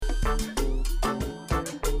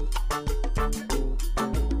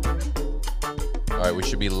right, we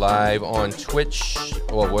should be live on Twitch.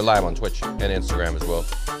 Well, we're live on Twitch and Instagram as well.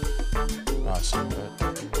 Awesome.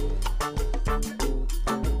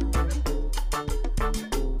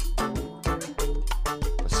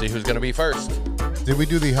 Let's see who's going to be first. Did we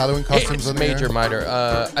do the Halloween costumes on the major, air? minor.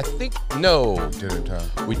 I think no.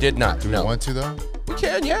 Didn't, we did not. Do we want to though? We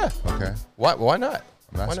can, yeah. Okay. Why not?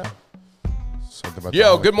 Why not?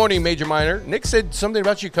 Yo, good morning, Major Minor. Nick said something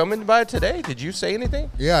about you coming by today. Did you say anything?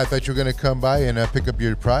 Yeah, I thought you were gonna come by and pick up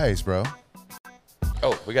your prize, bro.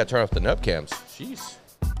 Oh, we gotta turn off the nub cams. She's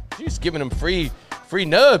giving them free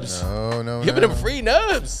nubs. No. Giving them free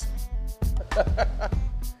nubs.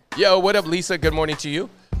 Yo, what up, Lisa? Good morning to you.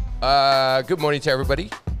 Good morning to everybody.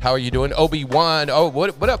 How are you doing? Obi-Wan. Oh,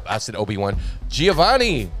 what up? I said Obi-Wan.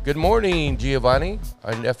 Giovanni. Good morning, Giovanni.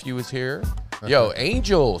 Our nephew is here. Yo,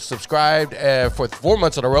 Angel subscribed for 4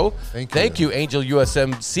 months in a row. Thank you, Angel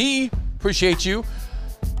USMC. Appreciate you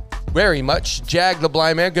very much. Jag the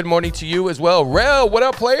Blind Man, good morning to you as well. Rel, what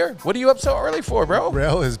up, player? What are you up so early for, bro?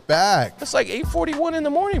 Rel is back. It's like 8:41 in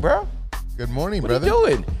the morning, bro. Good morning, brother. What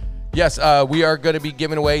are you doing? Yes, we are going to be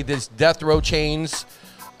giving away this Death Row chains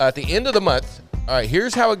at the end of the month. All right,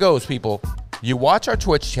 here's how it goes, people. You watch our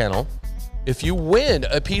Twitch channel. If you win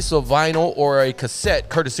a piece of vinyl or a cassette,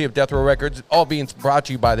 courtesy of Death Row Records, all being brought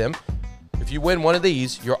to you by them, if you win one of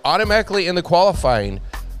these, you're automatically in the qualifying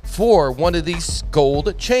for one of these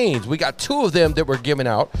gold chains. We got 2 of them that we're giving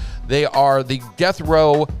out. They are the Death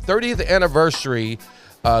Row 30th anniversary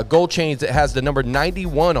gold chains that has the number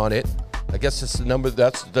 91 on it. I guess it's the number.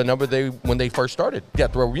 That's the number when they first started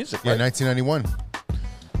Death Row Music. Yeah, right? 1991.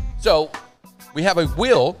 So we have a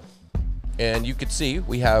wheel. And you can see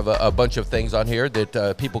we have a bunch of things on here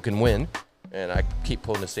that people can win. And I keep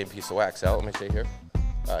pulling the same piece of wax out. Let me see here.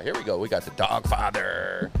 Here we go. We got the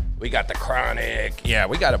Dogfather. We got the Chronic. Yeah,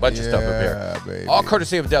 we got a bunch of stuff up here. Baby. All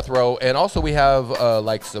courtesy of Death Row. And also we have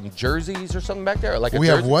like some jerseys or something back there. Like we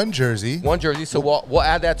have one jersey. One jersey. So we'll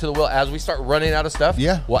add that to the wheel as we start running out of stuff.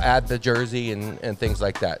 Yeah. We'll add the jersey and things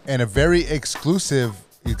like that. And a very exclusive.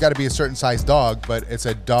 You've got to be a certain size dog, but it's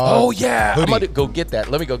a dog. Oh yeah, hoodie. I'm gonna go get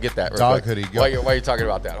that. Let me go get that. Dog hoodie. While you're talking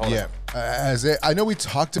about that, hold on. I know we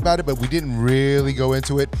talked about it, but we didn't really go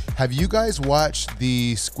into it. Have you guys watched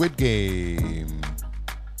the Squid Game?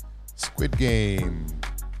 Squid Game.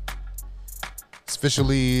 It's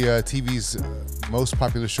officially TV's most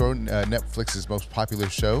popular show, Netflix's most popular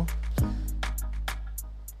show.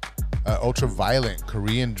 Ultra-violent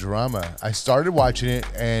Korean drama. I started watching it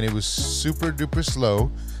and it was super duper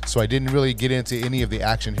slow, so I didn't really get into any of the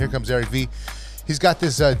action. Here comes Eric V. He's got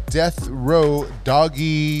this Death Row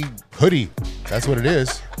doggy hoodie. That's what it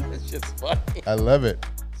is. It's just funny. I love it.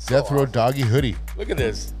 So Death Row doggy hoodie. Look at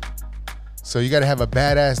this. So you got to have a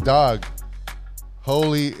badass dog.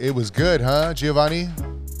 Holy, it was good, huh, Giovanni?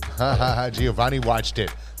 Giovanni watched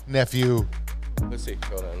it. Nephew. Let's see.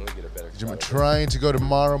 Hold on. Let me get a better. I'm trying to go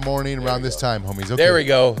tomorrow morning around this time, homies. Okay. There we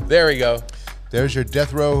go. There we go. There's your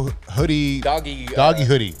Death Row hoodie. Doggy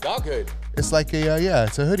hoodie. Dog hood. It's like a,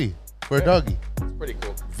 it's a hoodie for a doggy. It's pretty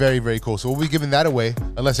cool. Very, very cool. So we'll be giving that away,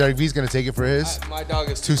 unless Eric V's going to take it for his. My dog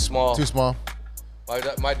is too small. Too small.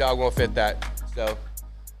 My dog won't fit that. So,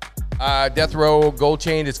 Death Row gold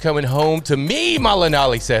chain is coming home to me,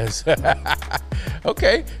 Malinali says.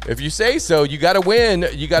 Okay, if you say so, you got to win.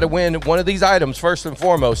 You got to win one of these items first and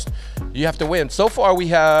foremost. You have to win. So far, we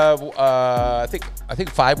have I think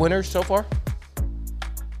 5 winners so far.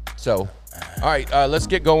 So, all right, let's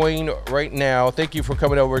get going right now. Thank you for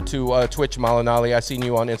coming over to Twitch, Malinali. I seen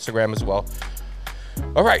you on Instagram as well.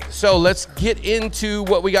 All right, so let's get into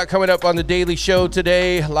what we got coming up on the Daily Show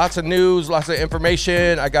today. Lots of news, lots of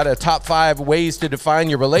information. I got a top 5 ways to define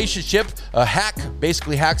your relationship. A hack,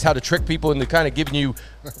 basically hacks how to trick people into kind of giving you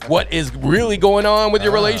what is really going on with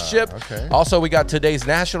your relationship. Okay. Also, we got today's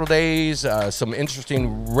national days, some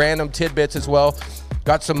interesting random tidbits as well.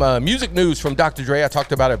 Got some music news from Dr. Dre. I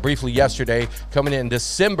talked about it briefly yesterday, coming in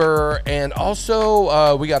December. And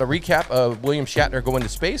also, we got a recap of William Shatner going to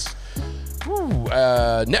space.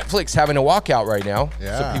 Netflix having a walkout right now.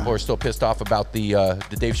 Yeah. Some people are still pissed off about the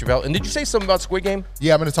Dave Chappelle. And did you say something about Squid Game?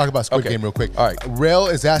 Yeah, I'm going to talk about Squid Game real quick. All right. Rel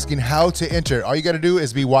is asking how to enter. All you got to do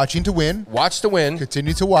is be watching to win. Watch to win.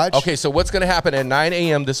 Continue to watch. Okay, so what's going to happen at 9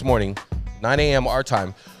 a.m. this morning? 9 a.m. our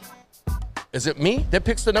time. Is it me that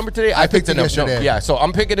picks the number today? I picked the number. No, yeah, so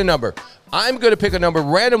I'm picking a number. I'm going to pick a number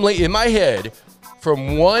randomly in my head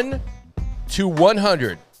from 1 to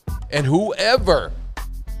 100. And whoever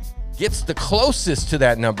gets the closest to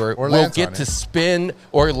that number will get to spin,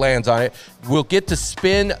 or lands on it, will get to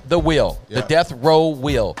spin the wheel, the Death Row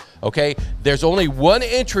wheel, okay? There's only one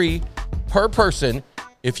entry per person,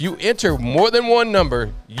 If you enter more than one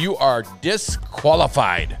number, you are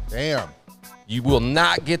disqualified. Damn. You will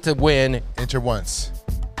not get to win. Enter once.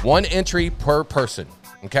 One entry per person,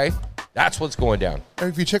 okay? That's what's going down.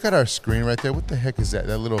 Eric, if you check out our screen right there, what the heck is that?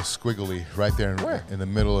 That little squiggly right there in the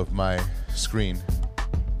middle of my screen.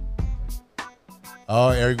 Oh,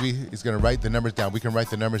 Eric V is going to write the numbers down. We can write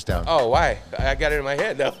the numbers down. Oh, why? I got it in my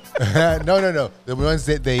head, though. No. The ones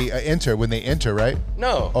that they enter, when they enter, right?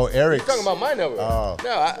 No. Oh, Eric's. You're talking about my number. Oh.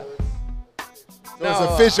 No, It's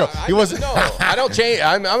official. He wasn't. No, I don't change.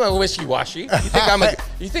 I'm a wishy-washy.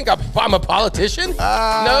 You think I'm a politician?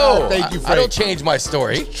 No. Thank you, Frank. I don't change my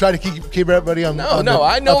story. Try to keep everybody on. No,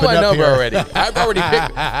 I know my number already. I've already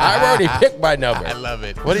picked my number. I love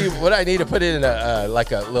it. What do I need to put it in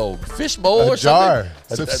like a little fish bowl or jar.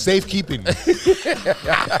 something? Safekeeping.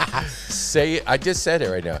 I just said it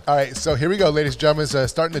right now. All right, so here we go, ladies and gentlemen.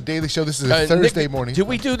 Starting the Daily Show. This is a Thursday morning. Did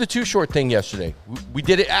we do the Too Short thing yesterday? We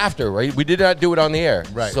did it after, right? We did not do it on the air.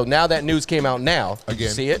 Right. So now that news came out now. Did you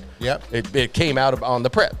see it? Yep. It came out on the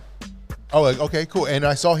prep. Oh, okay, cool. And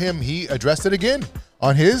I saw him. He addressed it again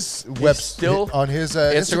on his on his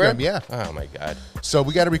Instagram. Yeah. Oh my God. So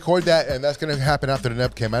we got to record that, and that's going to happen after the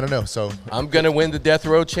NEP came. I don't know. So I'm gonna win the death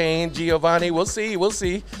row chain, Giovanni. We'll see.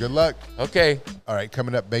 Good luck. Okay. All right,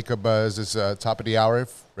 coming up, Bakaboyz is top of the hour.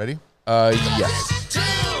 Ready? Yes.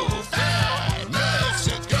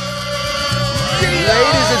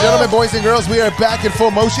 Ladies and gentlemen, boys and girls, we are back in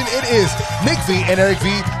full motion. It is Nick V and Eric V,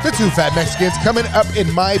 the two fat Mexicans, coming up in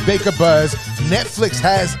my Bakaboyz. Netflix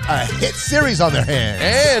has a hit series on their hands.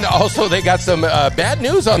 And also, they got some bad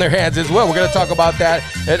news on their hands as well. We're going to talk about that.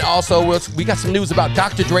 And also, we got some news about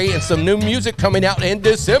Dr. Dre and some new music coming out in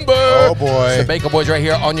December. Oh, boy. It's the Bakaboyz right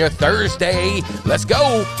here on your Thursday. Let's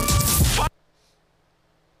go.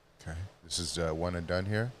 Okay, this is one and done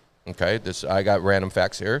here. Okay, I got random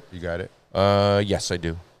facts here. You got it? Yes, I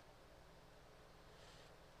do.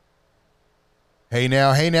 Hey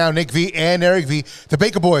now, Nick V and Eric V, the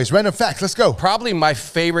Bakaboyz, random facts. Let's go. Probably my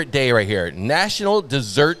favorite day right here, National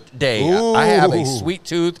Dessert Day. Ooh. I have a sweet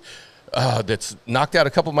tooth that's knocked out a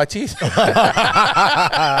couple of my teeth.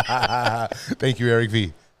 Thank you, Eric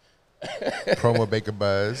V. Promo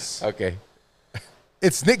Bakaboyz. Okay.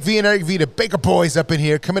 It's Nick V and Eric V, the Bakaboyz up in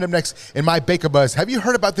here. Coming up next in my Bakaboyz. Have you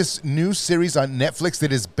heard about this new series on Netflix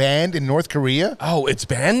that is banned in North Korea? Oh, it's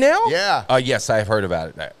banned now? Yeah. Yes, I've heard about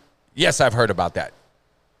it. Yes, I've heard about that.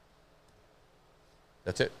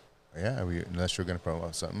 That's it. Yeah, unless you're going to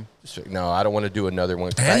promote something. No, I don't want to do another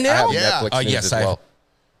one. Banned now? I have Netflix news yes, as well.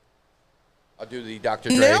 I'll do the Dr.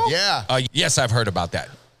 Dre. Now? Yeah. Yes, I've heard about that.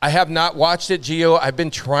 I have not watched it, Gio. I've been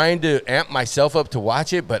trying to amp myself up to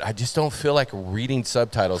watch it, but I just don't feel like reading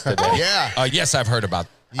subtitles today. Yeah. Yes, I've heard about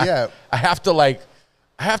that. Yeah. I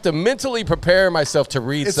have to mentally prepare myself to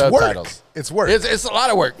read subtitles. It's work. It's a lot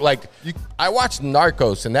of work. Like, I watched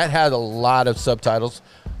Narcos, and that had a lot of subtitles,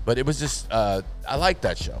 but it was just, I liked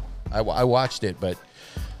that show. I watched it, but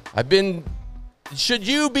should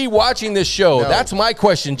you be watching this show? No. That's my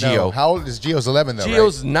question, Gio. No. How old is Gio's 11, though,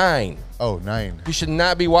 Gio's right? 9. Oh, 9. You should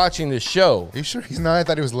not be watching this show. Are you sure he's 9? I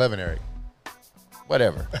thought he was 11, Eric.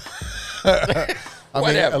 Whatever. I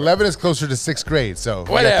mean, 11 is closer to 6th grade, so we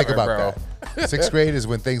gotta think about that. 6th grade is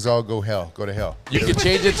when things all go to hell. You can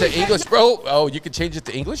change it to English, bro? Oh, you can change it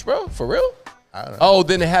to English, bro? For real? I don't know. Oh,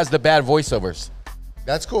 then it has the bad voiceovers.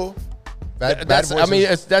 That's cool. Bad that's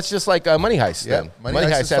voiceovers. that's just like Money Heist. Yeah, then. Money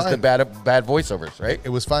Heist has the bad voiceovers, right? It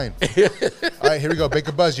was fine. All right, here we go.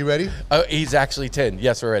 Bakaboyz, you ready? He's actually 10.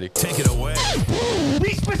 Yes, we're ready. Take it away.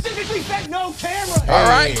 We specifically said no camera. All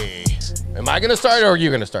right. Am I going to start or are you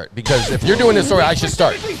going to start? Because if you're doing this story, I should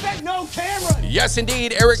start. No camera. Yes,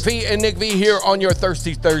 indeed. Eric V and Nick V here on your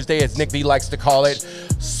Thirsty Thursday, as Nick V likes to call it.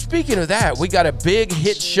 Speaking of that, we got a big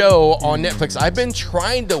hit show on Netflix. I've been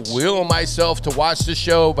trying to will myself to watch the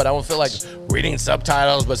show, but I don't feel like reading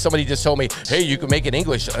subtitles. But somebody just told me, hey, you can make it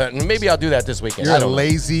English. Maybe I'll do that this weekend. You're a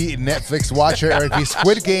lazy Netflix watcher, Eric V.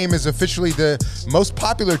 Squid Game is officially the most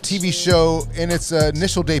popular TV show in its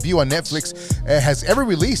initial debut on Netflix. It has ever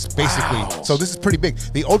released, basically. Wow. So this is pretty big.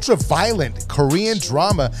 The ultra-violent Korean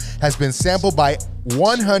drama has been sampled by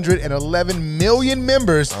 111 million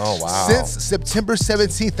members since September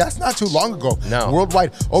 17th. That's not too long ago. No.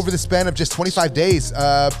 Worldwide, over the span of just 25 days,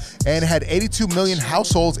 and had 82 million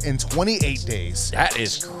households in 28 days. That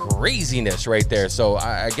is craziness right there. So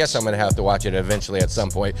I guess I'm going to have to watch it eventually at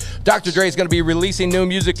some point. Dr. Dre is going to be releasing new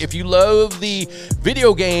music. If you love the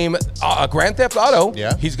video game Grand Theft Auto,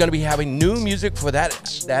 he's going to be having new music for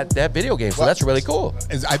that video game. So that's really cool.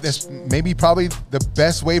 That's maybe probably the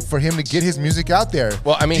best way for him to get his music out out there?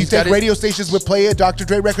 Well, I mean, do you think radio stations would play a Dr.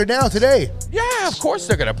 Dre record now today? Yeah, of course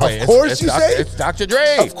they're gonna play it. Of course you say? It's Dr.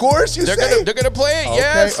 Dre. Of course you say? They're gonna play it. Okay,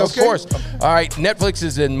 Yes, of okay. course. All right, Netflix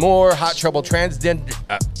is in more hot trouble. Transgender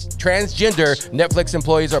Netflix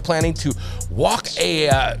employees are planning to walk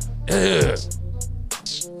a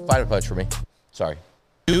final punch for me. Sorry.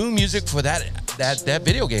 New music for that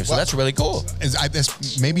video game, so that's really cool.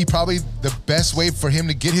 That's maybe probably the best way for him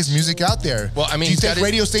to get his music out there. Well, I mean, do you think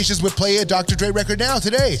radio stations would play a Dr. Dre record now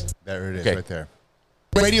today? There it is, right there.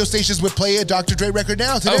 Radio stations would play a Dr. Dre record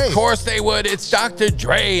now today. Of course they would. It's Dr.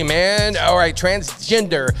 Dre, man. All right,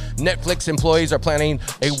 transgender Netflix employees are planning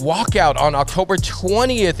a walkout on October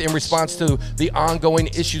 20th in response to the ongoing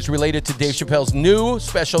issues related to Dave Chappelle's new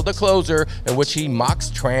special, The Closer, in which he mocks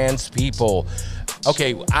trans people.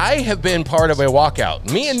 Okay, I have been part of a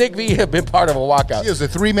walkout. Me and Nick V have been part of a walkout. It was a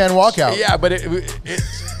 3-man walkout. Yeah, but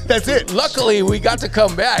that's it. Luckily, we got to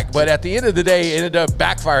come back, but at the end of the day, it ended up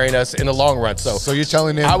backfiring us in the long run. So you're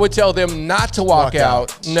telling them? I would tell them not to walk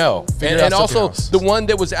out. No. And also, the one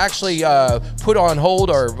that was actually put on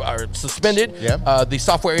hold or suspended, the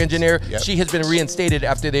software engineer, she has been reinstated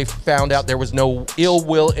after they found out there was no ill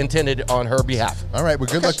will intended on her behalf. All right, well,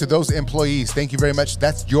 good luck to those employees. Thank you very much.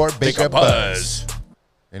 That's your Bakaboyz.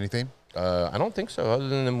 Anything? I don't think so. Other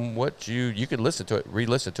than what you could listen to it,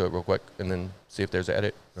 re-listen to it real quick, and then see if there's an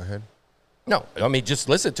edit. Go ahead. No, I mean just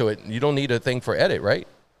listen to it. You don't need a thing for edit, right?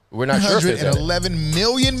 We're not sure if there's 111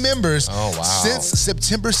 million members wow. since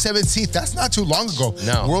September 17th. That's not too long ago.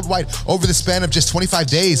 No. Worldwide, over the span of just 25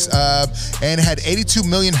 days, and had 82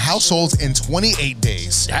 million households in 28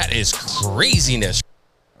 days. That is craziness.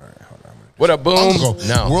 All right, hold on. What up, boom?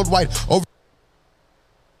 No. Worldwide, over.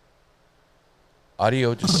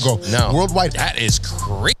 Audio no. Worldwide. That is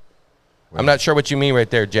crazy. I'm not sure what you mean right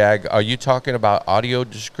there, Jag. Are you talking about audio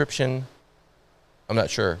description? I'm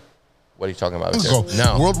not sure. What are you talking about?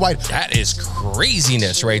 No. Worldwide. That is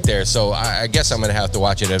craziness right there. So I guess I'm going to have to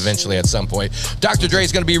watch it eventually at some point. Dr. Dre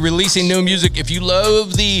is going to be releasing new music. If you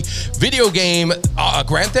love the video game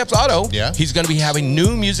Grand Theft Auto, he's going to be having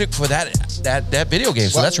new music for that video game.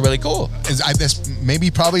 So that's really cool. That's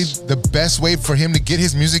maybe probably the best way for him to get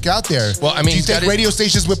his music out there. Well, I mean, do you think radio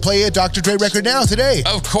stations would play a Dr. Dre record now today?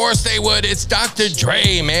 Of course they would. It's Dr.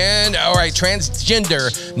 Dre, man. All right,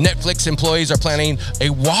 transgender Netflix employees are planning a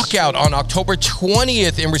walkout on October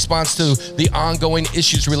 20th in response to the ongoing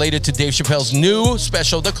issues related to Dave Chappelle's new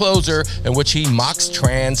special, The Closer, in which he mocks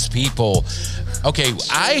trans people. Okay,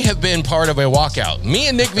 I have been part of a walkout. Me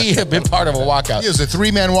and Nick V have been part of a walkout. It was a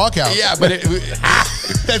 3-man walkout. Yeah, but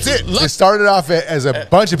that's it. It started off as a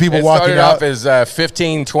bunch of people walking out. It started off as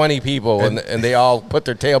 15, 20 people, and they all put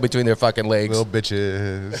their tail between their fucking legs. Little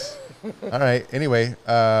bitches. All right, anyway,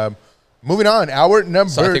 moving on. Hour number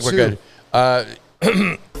 2. So I think we're good.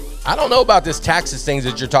 I don't know about this taxes things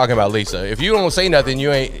that you're talking about, Lisa. If you don't say nothing,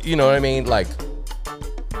 you ain't, you know what I mean? Like,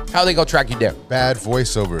 how they gonna track you down? Bad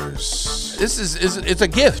voiceovers. It's a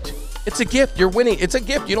gift. It's a gift. You're winning. It's a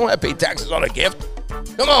gift. You don't have to pay taxes on a gift.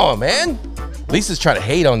 Come on, man. Lisa's trying to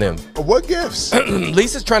hate on them. What gifts?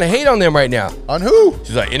 Lisa's trying to hate on them right now. On who?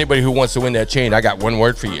 She's like, anybody who wants to win that chain, I got one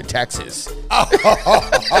word for you: taxes.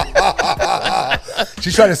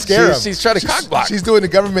 She's trying to scare him. She's trying to cockblock. She's doing the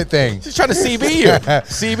government thing. She's trying to CB you.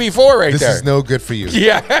 CB4 right there. This is no good for you.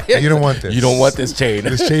 Yeah. You don't want this. You don't want this chain.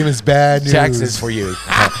 This chain is bad news. Taxes for you.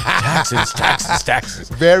 Taxes.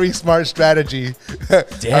 Very smart strategy.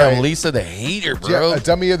 Damn, right. Lisa the hater, bro.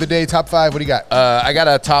 Dummy of the day, top 5. What do you got? I got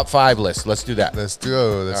a top 5 list. Let's do that. Let's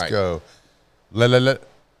go. Let's go.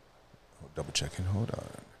 Double checking. Hold on.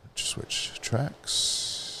 Just switch tracks.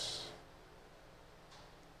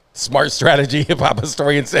 Smart strategy, Hip-Hop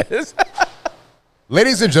Historian says.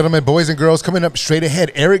 Ladies and gentlemen, boys and girls, coming up straight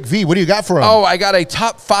ahead, Eric V. What do you got for him? Oh, I got a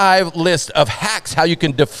top 5 list of hacks how you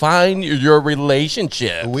can define your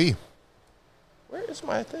relationship. Oui. Where is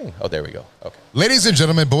my thing? Oh, there we go. Okay. Ladies and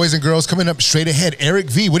gentlemen, boys and girls, coming up straight ahead, Eric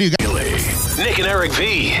V. What do you got? Nick and Eric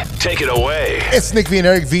V. Take it away. It's Nick V and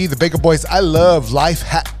Eric V, the Bakaboyz. I love life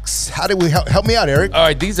hacks. How do we help me out, Eric? All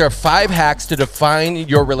right, these are 5 hacks to define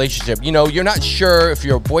your relationship. You know, you're not sure if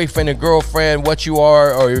you're a boyfriend and girlfriend, what you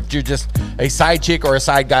are, or if you're just a side chick or a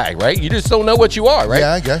side guy, right? You just don't know what you are, right?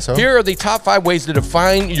 Yeah, I guess so. Here are the top 5 ways to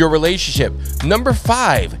define your relationship. Number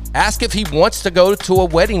 5, ask if he wants to go to a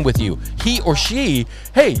wedding with you. He or she,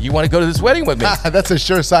 hey, you want to go to this wedding with me? That's a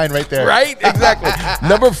sure sign right there. Right? Exactly.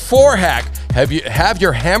 Number 4 hack, have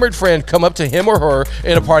your hammered friend come up to him or her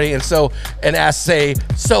in a party and ask, say,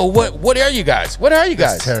 so what are you guys? What are you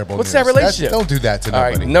guys? That's terrible. What's that relationship? Don't do that to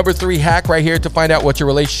nobody. All right, number 3 hack right here to find out what your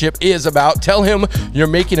relationship is about. Tell him you're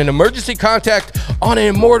making an emergency contact on an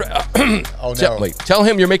immortal. Oh no! Wait, tell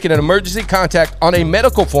him you're making an emergency contact on a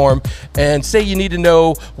medical form, and say you need to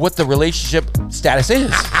know what the relationship status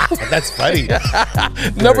is. That's funny.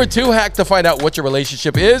 Number 2 hack to find out what your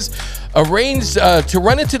relationship is. Arrange to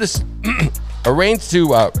run into this. Arrange to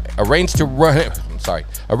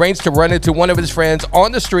run into one of his friends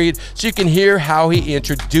on the street so you can hear how he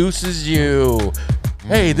introduces you.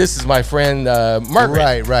 Hey, this is my friend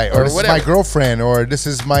Margaret. Right. Or this is my girlfriend, or this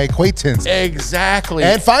is my acquaintance. Exactly.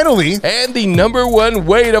 And finally, and the number 1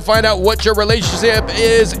 way to find out what your relationship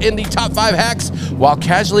is in the top 5 hacks while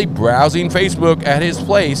casually browsing Facebook at his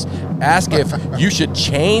place, ask if you should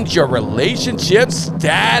change your relationship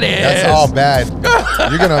status. that's all bad.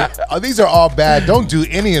 You're gonna. These are all bad. Don't do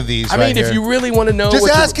any of these. I mean, if you really want to know, just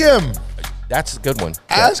ask him. That's a good one.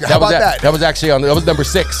 Ask. How about that? That was actually that was number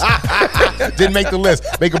 6. Didn't make the list.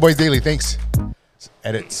 Bakaboyz Daily. Thanks.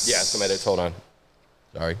 Edits. Yeah, some edits. Hold on.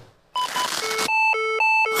 Sorry.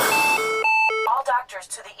 All doctors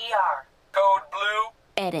to the ER. Code blue.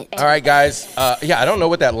 Edit. All right, guys. Yeah, I don't know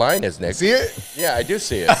what that line is, Nick. See it? Yeah, I do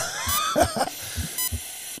see it.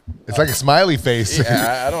 It's like a smiley face.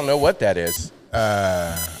 Yeah, I don't know what that is.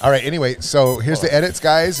 All right. Anyway, so here's the edits,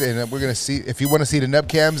 guys, and we're gonna see if you want to see the nub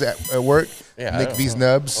cams at work. Yeah, Nick V's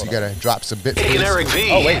nubs. You gotta drop some bits. Nick and Eric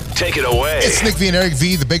V. Oh, wait. Take it away. It's Nick V and Eric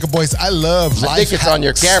V, the Bakaboyz. I love life. I think it's on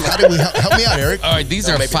your camera. How do we help me out, Eric? All right, these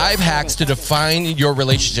are 5 hacks to define your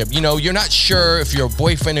relationship. You know, you're not sure if you're a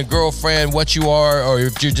boyfriend and girlfriend, what you are, or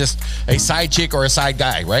if you're just a side chick or a side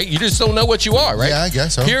guy, right? You just don't know what you are, right? Yeah, I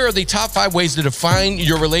guess so. Here are the top 5 ways to define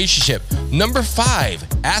your relationship. Number 5,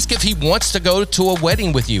 ask if he wants to go to a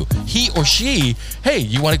wedding with you. He or she, hey,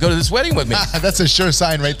 you want to go to this wedding with me? That's a sure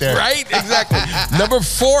sign right there. Right? Exactly. Number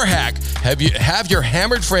 4 hack, have your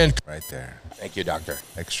hammered friend. Right there. Thank you, doctor.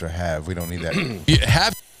 Extra have. We don't need that.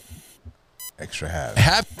 Have Extra have.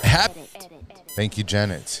 have. Thank you,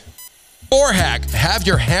 Janet. 4 hack, have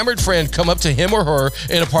your hammered friend come up to him or her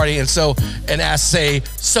in a party and ask, say,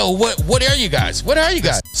 so what are you guys? What are you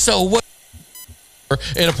guys? So what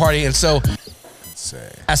in a party and so Let's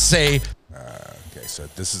say. say Okay, so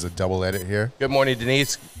this is a double edit here. Good morning,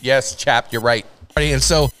 Denise. Yes, chap, you're right. and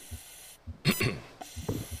so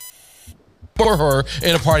or her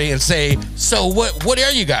in a party and say, so what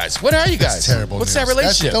are you guys? What are you guys? That's terrible. What's news. that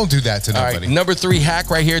relationship? Don't do that to All nobody. right, number 3 hack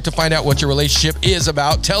right here to find out what your relationship is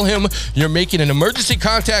about. Tell him you're making an emergency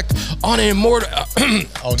contact on an immortal.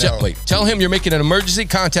 Oh no! Wait, tell him you're making an emergency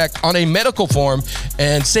contact on a medical form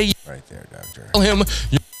and say, Right there, doctor. tell him.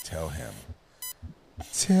 Tell him.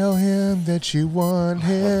 Tell him that you want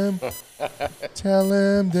him. Tell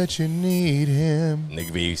him that you need him. Nick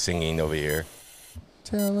V singing over here.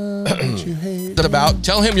 Tell him that you hate That about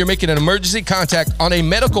tell him you're making an emergency contact on a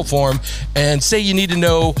medical form and say you need to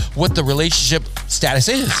know what the relationship status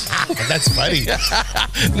is. That's funny.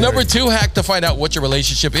 Number 2 hack to find out what your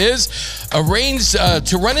relationship is. Arrange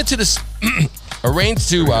to run into this. Arrange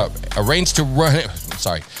to run.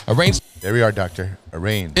 Sorry. Arrange There we are, doctor.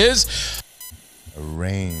 Arrange. is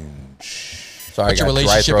Arrange. Sorry, what your I got dry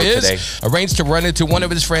relationship throat is. today. Arrange to run into one of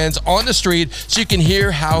his friends on the street so you can hear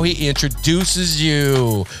how he introduces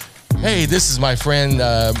you. Hey, this is my friend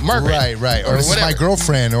Margaret. Right. Or this is my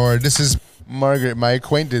girlfriend, or this is Margaret, my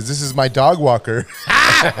acquaintance. This is my dog walker.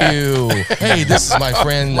 Ew. Hey, this is my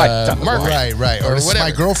friend Margaret. Right. Or this is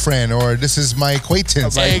my girlfriend, or this is my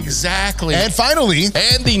acquaintance. Exactly. And finally,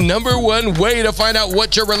 and the number 1 way to find out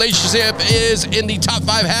what your relationship is in the top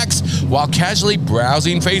 5 hacks while casually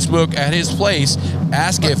browsing Facebook at his place,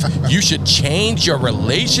 ask if you should change your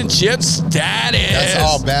relationship status. that's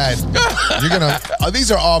all bad. You're gonna.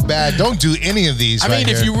 These are all bad. Don't do any of these. I mean,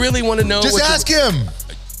 if you really want to know, just ask him.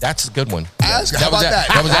 That's a good one. Ask. How about that?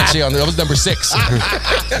 That was actually that was number 6.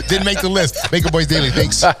 Didn't make the list. Bakaboyz Daily.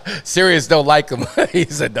 Thanks. Sirius don't like him. He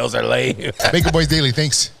said those are lame. Bakaboyz Daily.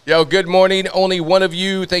 Thanks. Yo, good morning. Only one of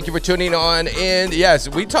you. Thank you for tuning on. And yes,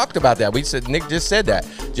 we talked about that. We said Nick just said that.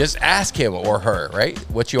 Just ask him or her, right?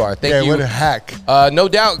 What you are. Thank you. What a hack. No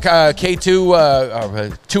doubt,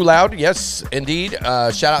 K2, Too Loud. Yes, indeed.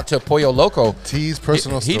 Shout out to Pollo Loco. T's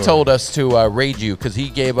personal He story. told us to raid you because he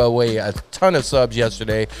gave away a ton of subs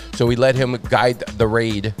yesterday. So we let him guide the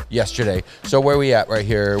raid yesterday. So where we at right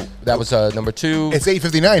here? That was number 2. It's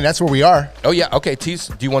 8:59. That's where we are. Oh, yeah. Okay, tease.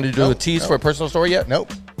 Do you want to do a tease for a personal story yet?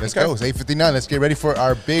 Nope. Let's Okay. go. It's 8:59. Let's get ready for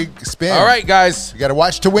our big spin. All right, guys. You got to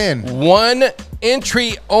watch to win. 1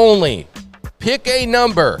 entry only. Pick a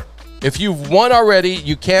number. If you've won already,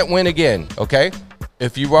 you can't win again, okay?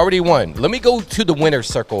 if you've already won, let me go to the winner's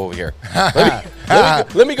circle over here.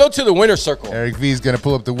 Let me go to the winner's circle. Eric V is going to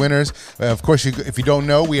pull up the winners. Of course, if you don't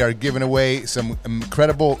know, we are giving away some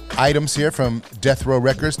incredible items here from Death Row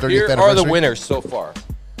Records 30th Here anniversary. are the winners so far.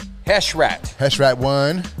 Heshrat. Heshrat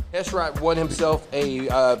won. Heshrat won himself a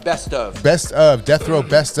best of. Best of. Death Row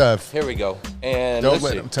best of. Here we go. And Don't let's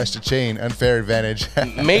let see. him touch the chain. Unfair advantage.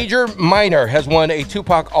 Major Minor has won a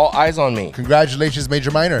Tupac All Eyes on Me. Congratulations,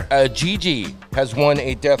 Major Minor. Gigi has won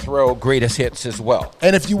a Death Row Greatest Hits as well.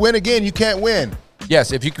 And if you win again, you can't win.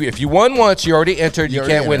 Yes, if you won once, you already entered. You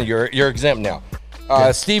can't win. You're exempt now.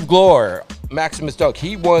 Steve Glore, Maximus Dunk,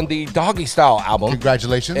 he won the Doggy Style album.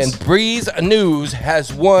 Congratulations. And Breeze News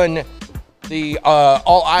has won the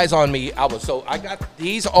All Eyes on Me album. So I got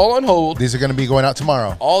these all on hold. These are going to be going out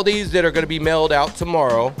tomorrow. All these that are going to be mailed out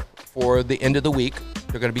tomorrow for the end of the week.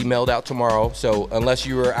 They're going to be mailed out tomorrow. So unless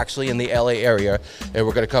you are actually in the LA area, and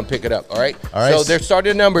we're going to come pick it up. All right. All right. So they're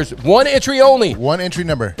starting numbers. One entry only. One entry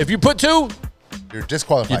number. If you put two, You're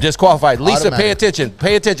disqualified. you're disqualified. Lisa, Automatic. pay attention.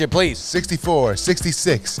 Pay attention, please. 64,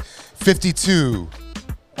 66, 52.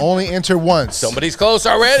 Only enter once. Somebody's close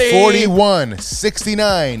already. 41,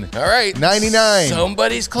 69. All right. 99.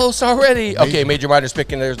 Somebody's close already. Okay, Major Minor's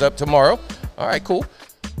picking theirs up tomorrow. All right, cool.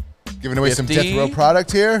 Giving away some 50. Death Row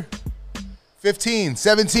product here. 15,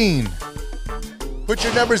 17. Put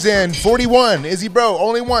your numbers in. 41. Izzy Bro,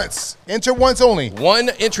 only once. Enter once only. One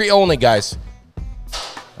entry only, guys.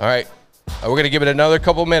 All right. We're going to give it another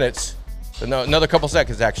couple minutes. No, another couple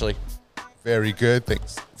seconds, actually. Very good.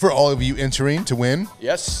 Thanks for all of you entering to win.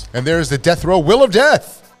 Yes. And there's the Death Row Will of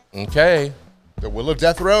Death. Okay. The Will of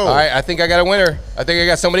Death Row. All right, I think I got a winner. I think I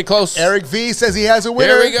got somebody close. Eric V says he has a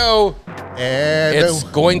winner. There we go. And It's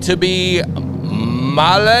going to be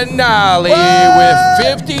Malinali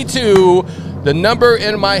What? with 52. The number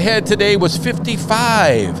in my head today was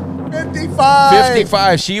 55. 55.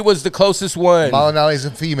 55. She was the closest one. Malinali's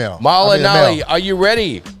a female. Malinali, are you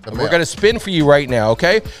ready? male. We're going to spin for you right now,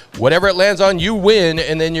 okay? Whatever it lands on, you win,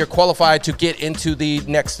 and then you're qualified to get into the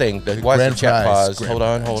next thing. Why is the Grand chat prize. pause?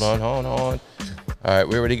 Grand Hold on. All right,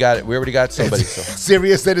 we already got it. We already got somebody. So.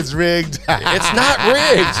 Serious that it's rigged. It's not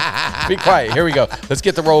rigged. Be quiet. Here we go. Let's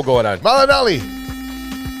get the roll going on. Malinali.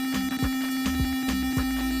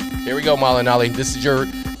 Here we go, Malinali. This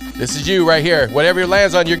is you right here. Whatever it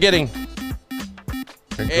lands on, you're getting.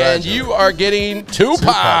 And you are getting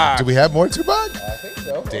Tupac. Do we have more Tupac? I think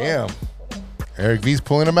so. Damn. Eric V's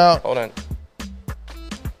pulling them out. Hold on.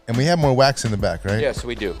 And we have more wax in the back, right? Yes,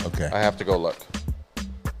 we do. Okay. I have to go look.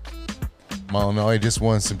 Malinali just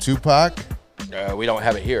won some Tupac. We don't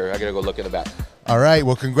have it here. I got to go look in the back. All right.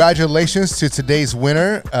 Well, congratulations to today's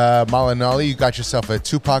winner, Malinali. You got yourself a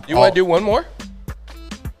Tupac. You want to do one more?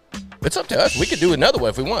 It's up to us. We could do another one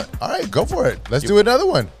if we want. All right. Go for it. Let's do another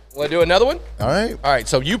one. Want to do another one? All right. All right.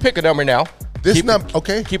 So you pick a number now. This number,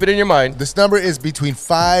 okay. Keep it in your mind. This number is between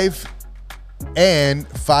 5 and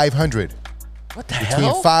 500. What the Between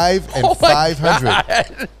hell? 5 and Oh my 500.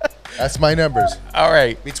 God. That's my numbers. All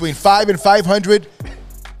right. Between 5 and 500.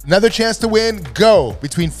 Another chance to win. Go.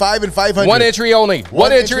 Between 5 and 500. One entry only.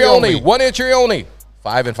 One entry entry only. only. One entry only.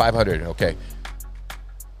 5 and 500. Okay.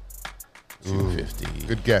 250.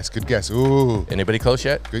 Good guess. Good guess. Ooh. Anybody close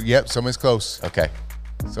yet? Good. Yep. Someone's close. Okay.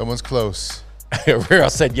 Someone's close. Real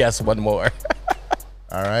said yes. One more.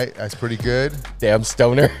 All right. That's pretty good. Damn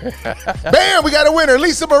stoner. Bam! We got a winner.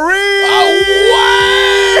 Lisa Marie. Oh,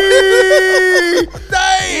 what?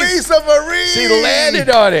 Nice. Lisa Marie. She landed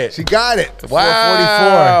on it. She got it.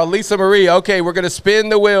 Wow, 444. Lisa Marie. Okay, we're gonna spin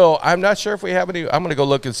the wheel. I'm not sure if we have any. I'm gonna go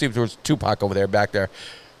look and see if there's Tupac over there, back there.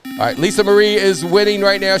 All right, Lisa Marie is winning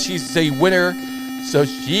right now. She's a winner, so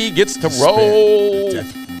she gets to roll.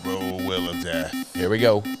 Death Row Will of Death. Here we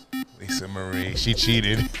go. Lisa Marie. She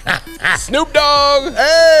cheated. Snoop Dogg.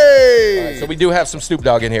 Hey. So we do have some Snoop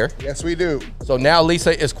Dogg in here. Yes, we do. So now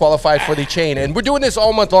Lisa is qualified for the chain, and we're doing this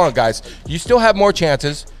all month long, guys. You still have more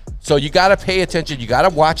chances. So you got to pay attention. You got to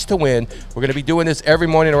watch to win. We're going to be doing this every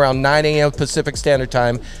morning around 9 a.m. Pacific Standard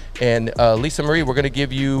Time. And Lisa Marie, we're going to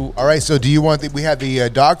give you... All right, so do you want we had the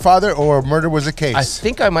Dogfather or Murder Was a Case? I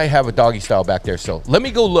think I might have a doggy style back there. So let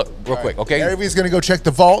me go look real quick, okay? Everybody's going to go check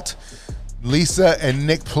the vault. Lisa and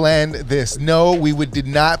Nick planned this. No, did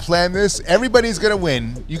not plan this. Everybody's going to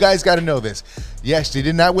win. You guys got to know this. Yes, she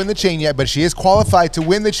did not win the chain yet, but she is qualified to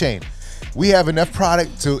win the chain. We have enough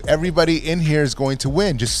product so everybody in here is going to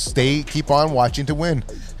win. Just keep on watching to win.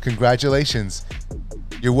 Congratulations.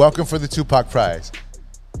 You're welcome for the Tupac prize.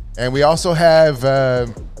 And we also have a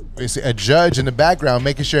judge in the background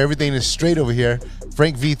making sure everything is straight over here.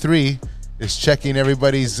 Frank V3 is checking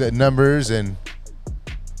everybody's numbers and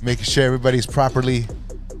making sure everybody's properly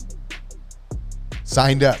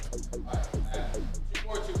signed up.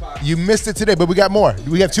 You missed it today, but we got more.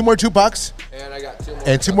 We have 2 more Tupacs And I got 2 more.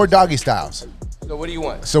 and 2 more doggy styles. So what do you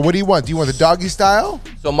want? So what do you want? Do you want the doggy style?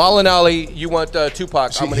 So Malinali, you want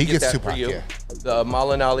Tupac. I'm going he to get gets that Tupac, for you. yeah. The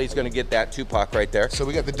Malinali's going to get that Tupac right there. So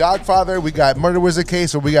we got the Dogfather, we got Murder Was a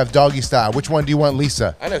Case, or we got doggy style. Which one do you want,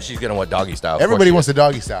 Lisa? I know she's going to want doggy style. Of Everybody course wants the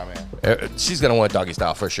doggy style, man. she is. She's going to want doggy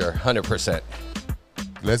style for sure. 100%.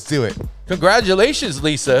 Let's do it. Congratulations,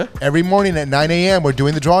 Lisa. Every morning at 9 a.m. we're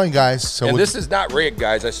doing the drawing, guys. So And this is not rigged,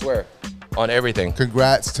 guys, I swear, on everything.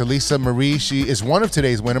 congrats to Lisa Marie. She is one of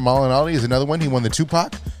today's winner. Malinali is another one. He won the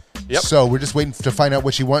Tupac. Yep. So we're just waiting to find out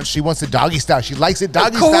what she wants. She wants the doggy style. She likes it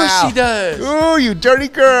doggy style. Of course she does. Ooh, you dirty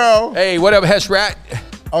girl. Hey, what up, Hesh Rat?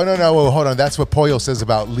 Oh, no. Whoa, hold on. That's what Poyo says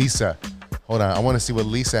about Lisa. Hold on. I want to see what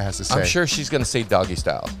Lisa has to say. I'm sure she's going to say doggy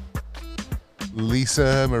style.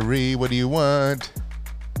 Lisa Marie, what do you want?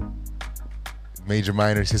 Major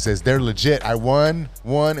Minor, she says, they're legit. I won,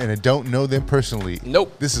 and I don't know them personally.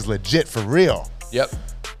 Nope. This is legit for real. Yep.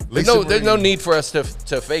 Lisa There's no Marie. need for us to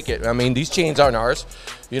fake it. I mean, these chains aren't ours.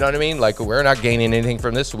 You know what I mean? Like, we're not gaining anything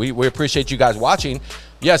from this. We appreciate you guys watching.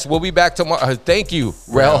 Yes, we'll be back tomorrow. Thank you,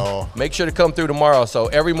 Rel. Rel. Make sure to come through tomorrow. So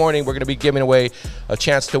every morning we're going to be giving away a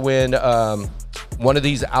chance to win one of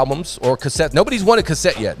these albums or cassettes. Nobody's won a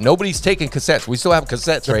cassette yet. Nobody's taken cassettes. We still have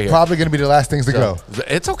cassettes right here. Probably going to be the last things to go.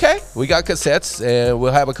 It's okay. We got cassettes, and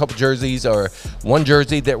we'll have a couple jerseys or one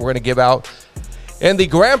jersey that we're going to give out. And the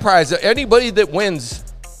grand prize, anybody that wins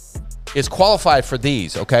is qualified for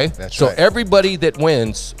these, okay? That's so right. everybody that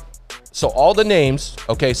wins, so all the names,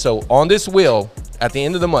 okay, so on this wheel at the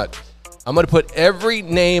end of the month, I'm going to put every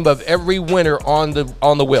name of every winner on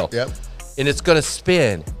the wheel. Yep. And it's going to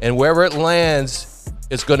spin, and wherever it lands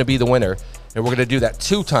is going to be the winner. And we're going to do that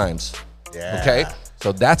 2 times. Yeah. Okay?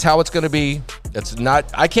 So that's how it's going to be. It's not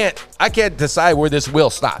I can't decide where this wheel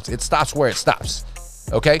stops. It stops where it stops.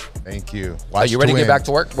 Okay? Thank you. Are you ready to get back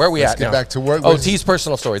to work? Where are we Let's at get now? back to work. Oh, T's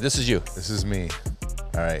personal story. This is you. This is me.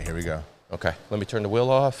 All right, here we go. Okay. Let me turn the wheel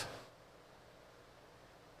off.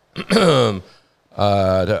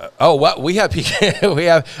 What we have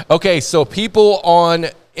okay, so people on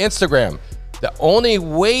Instagram, the only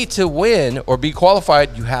way to win or be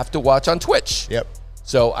qualified, you have to watch on Twitch. Yep.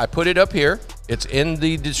 So I put it up here. It's in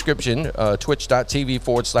the description,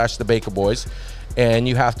 twitch.tv/the Bakaboyz. And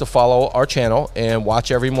you have to follow our channel and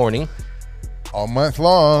watch every morning. All month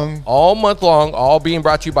long. All month long, all being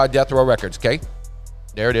brought to you by Death Row Records, okay?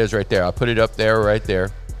 There it is right there. I'll put it up there, right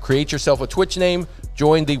there. Create yourself a Twitch name.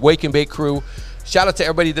 Join the Wake and Bake crew. Shout out to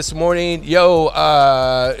everybody this morning. Yo,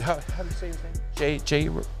 how do you say his name? Jay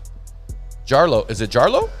Jarlo. Is it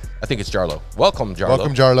Jarlo? I think it's Jarlo. Welcome, Jarlo.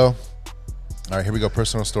 Welcome, Jarlo. All right, here we go.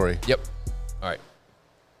 Personal story. Yep. All right.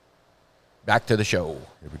 Back to the show.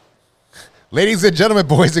 Ladies and gentlemen,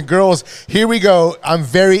 boys and girls, here we go. I'm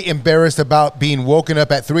very embarrassed about being woken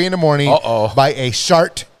up at 3 in the morning by a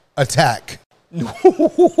shark attack.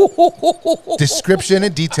 Description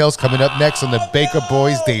and details coming up next on the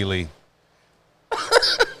Bakaboyz Daily.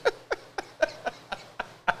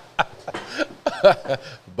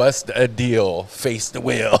 Bust a deal, face the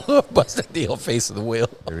wheel. Bust a deal, face the wheel.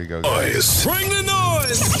 Here we go. Boys. Bring the noise.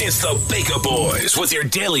 It's the Bakaboyz with your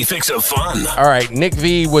daily fix of fun. All right, Nick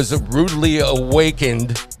V was rudely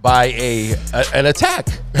awakened by an attack.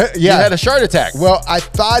 Yeah. He had a shark attack. Well, I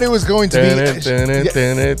thought it was going to be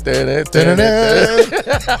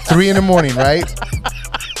 3 in the morning, right?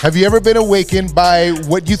 Have you ever been awakened by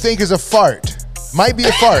what you think is a fart? Might be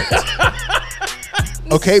a fart.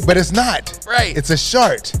 Okay, but it's not. Right. It's a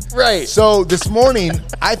shark. Right. So this morning,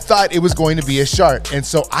 I thought it was going to be a shark. And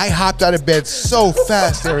so I hopped out of bed so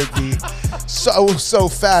fast, Eric V. So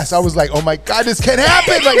fast. I was like, oh my God, this can't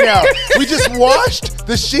happen right now. We just washed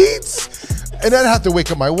the sheets. And I'd have to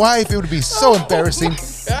wake up my wife. It would be so embarrassing.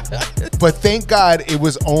 But thank God it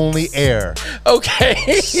was only air.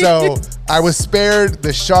 Okay. So I was spared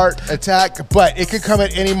the shark attack, but it could come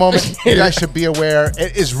at any moment. You guys should be aware.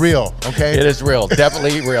 It is real, okay? It is real.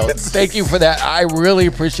 Definitely real. Thank you for that. I really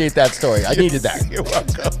appreciate that story. I needed that. You're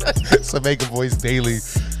welcome. So Bakaboyz Daily.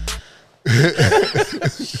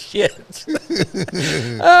 Shit.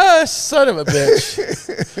 Son of a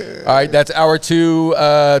bitch. All right, that's hour 2,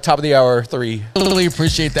 top of the hour 3. Really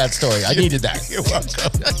appreciate that story. I needed that. You're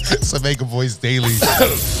welcome. So Bakaboyz Daily.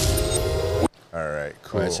 All right,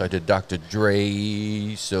 cool. All right, so I did Dr.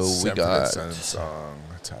 Dre. So we got Sun song,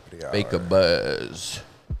 top of the hour. Bakaboyz.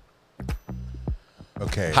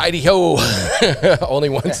 Okay. Heidi ho. Only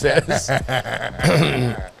one says.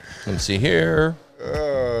 Let me see here.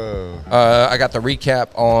 I got the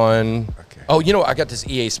recap on. Okay. Oh, you know, I got this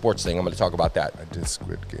EA Sports thing. I'm going to talk about that. I did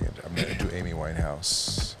Squid Game. I'm going to do Amy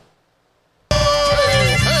Winehouse.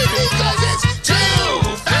 Because it's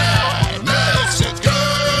Two Fat Mexicans.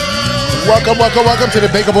 Welcome to the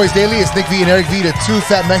Bakaboyz Daily. It's Nick V and Eric V, the two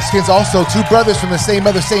fat Mexicans. Also, two brothers from the same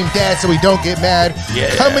mother, same dad, so we don't get mad.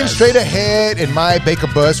 Yes. Coming straight ahead in my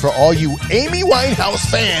Bakaboyz for all you Amy Winehouse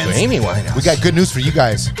fans. Amy Winehouse. We got good news for you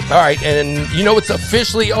guys. All right, and you know it's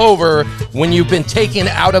officially over when you've been taken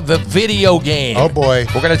out of the video game. Oh, boy.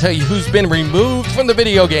 We're going to tell you who's been removed from the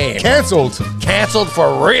video game. Canceled. Canceled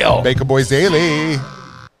for real. Bakaboyz Daily.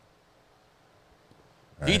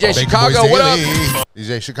 DJ Bakaboyz Chicago, what up? Daily.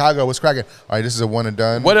 DJ Chicago, what's cracking? All right, this is a one and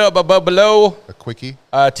done. What up, above below? A quickie.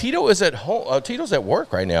 Tito is at home. Tito's at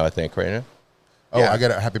work right now, I think, right now. Oh, Yeah. I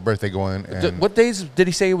got a happy birthday going. And What days did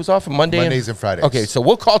he say he was off? Monday? Mondays and Fridays. Okay, so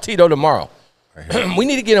we'll call Tito tomorrow. Right here. We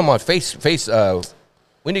need to get him on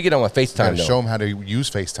we need to get him on FaceTime, Gotta though. show him how to use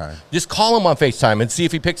FaceTime. Just call him on FaceTime and see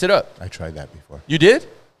if he picks it up. I tried that before. You did?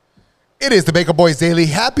 It is the Bakaboyz Daily.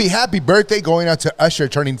 Happy birthday going out to Usher,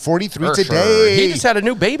 turning 43 For today. sure. He just had a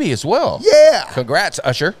new baby as well. Yeah. Congrats,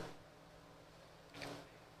 Usher.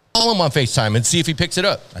 Call him on FaceTime and see if he picks it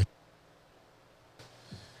up.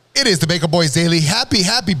 It is the Bakaboyz Daily.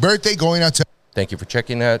 Happy birthday going out to... Thank you for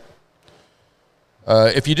checking that.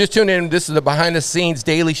 If you just tuned in, this is the behind-the-scenes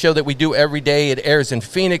daily show that we do every day. It airs in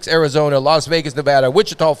Phoenix, Arizona, Las Vegas, Nevada,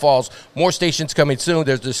 Wichita Falls. More stations coming soon.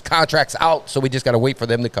 There's just contracts out, so we just got to wait for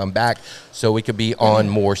them to come back so we could be on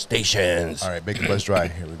more stations. All right, Bakaboyz Dry.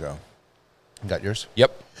 Here we go. You got yours?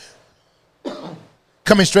 Yep.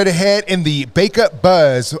 Coming straight ahead in the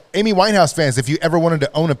Bakaboyz. Amy Winehouse fans, if you ever wanted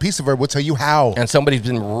to own a piece of her, we'll tell you how. And somebody's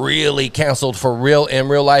been really canceled for real in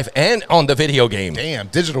real life and on the video game. Damn,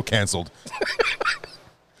 digital canceled.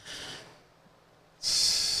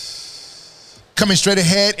 Coming straight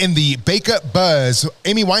ahead in the Bakaboyz.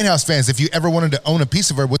 Amy Winehouse fans, if you ever wanted to own a piece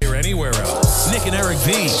of her, Or anywhere else. Nick and Eric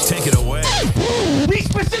V, take it away. We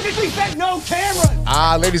specifically said no cameras.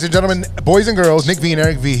 ladies and gentlemen, boys and girls, Nick V and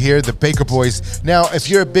Eric V here, the Bakaboyz. Now, if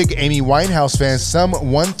you're a big Amy Winehouse fan, some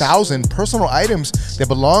 1,000 personal items that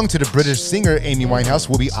belong to the British singer Amy Winehouse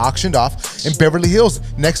will be auctioned off in Beverly Hills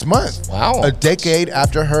next month. Wow. A decade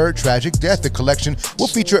after her tragic death, the collection will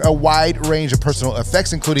feature a wide range of personal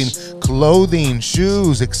effects, including clothing,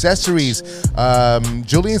 shoes, accessories.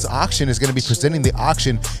 Julian's Auction is going to be presenting the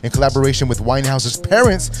auction in collaboration with Winehouse's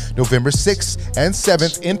parents November 6th and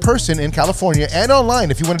 7th in person in California and online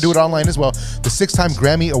if you want to do it online as well. The 6-time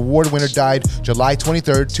Grammy Award winner died July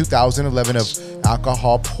 23rd, 2011 of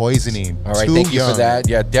alcohol poisoning. All right, Too thank you young. for that.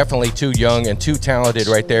 Yeah, definitely too young and too talented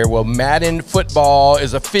right there. Well, Madden football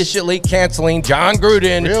is officially canceling John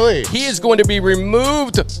Gruden. Really? He is going to be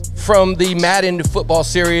removed from the Madden football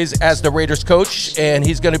series as the Raiders coach, and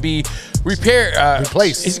he's going to be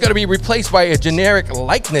Replaced. He's going to be replaced by a generic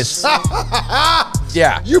likeness.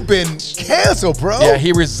 Yeah. You've been canceled, bro. Yeah,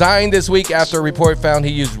 he resigned this week after a report found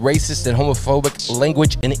he used racist and homophobic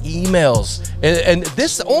language in emails. And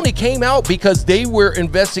this only came out because they were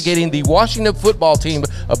investigating the Washington football team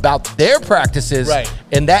about their practices. Right.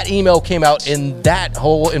 And that email came out in that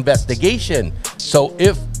whole investigation. So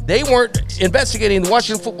if they weren't investigating the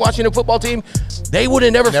Washington football team, they would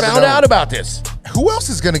have never found out about this. Who else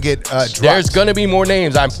is going to get dropped? There's going to be more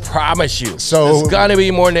names, I promise you. So- there's going to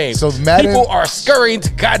be more names. So Madden- people are scurrying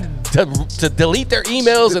to delete their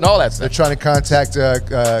emails and all that They're stuff. trying to contact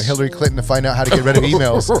Hillary Clinton to find out how to get rid of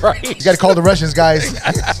emails. Right. You got to call the Russians, guys.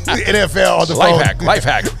 The NFL on the phone. Life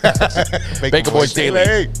hack. Bakaboyz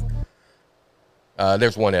Daily.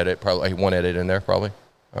 There's one edit in there, probably.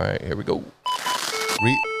 All right, here we go.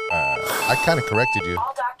 I kind of corrected you.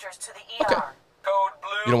 All doctors to the ER. Okay.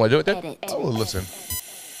 You don't want to do it then? Oh, listen.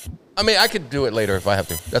 I mean, I could do it later if I have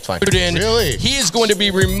to. That's fine. Really? He is going to be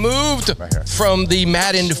removed Right here. from the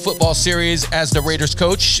Madden football series as the Raiders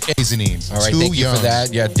coach. Seasoning. All right, Too thank you young. for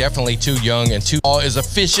that. Yeah, definitely too young and too is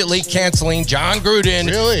officially canceling John Gruden.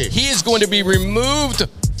 Really? He is going to be removed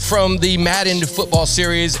from the Madden football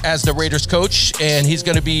series as the Raiders coach, and he's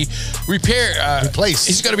going to be Replaced.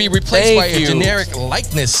 He's going to be replaced by a generic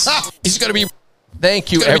likeness. He's going to be.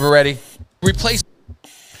 Thank you, Everready. Replaced.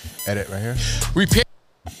 Edit right here. Repair.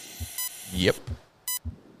 Yep.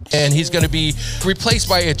 And he's going to be replaced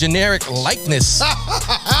by a generic likeness.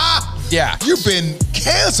 Yeah. You've been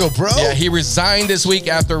canceled, bro. Yeah, he resigned this week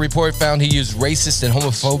after a report found he used racist and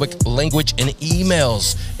homophobic language in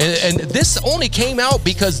emails. And this only came out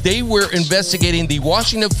because they were investigating the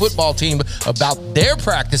Washington football team about their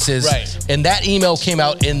practices. Right. And that email came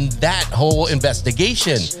out in that whole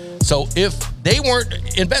investigation. So if they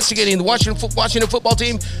weren't investigating the Washington football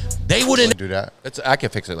team, they wouldn't do that. I can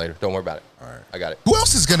fix it later. Don't worry about it. All right. I got it. Who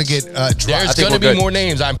else is going to get dropped? There's going to be more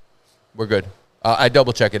names. We're good. I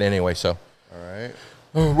double check it anyway, so. All right.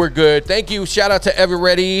 We're good. Thank you. Shout out to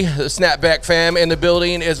Everready, the Snapback fam in the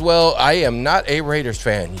building as well. I am not a Raiders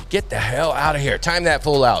fan. Get the hell out of here. Time that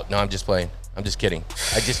fool out. No, I'm just playing. I'm just kidding.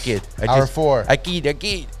 I just kid. Hour 4. I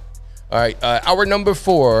kid. All right, hour number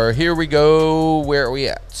 4. Here we go. Where are we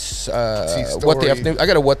at? What the F news? I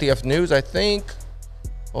got a What the F news, I think.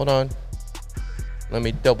 Hold on. Let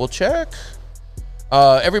me double check.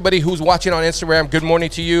 Everybody who's watching on Instagram, good morning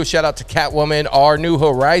to you. Shout out to Catwoman, Our New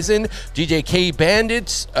Horizon, GJK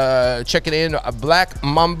Bandits, checking in Black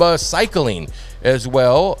Mamba Cycling as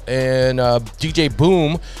well, and DJ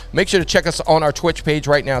Boom. Make sure to check us on our Twitch page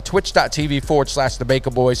right now, twitch.tv/the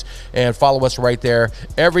Bakaboyz, and follow us right there.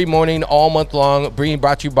 Every morning, all month long, being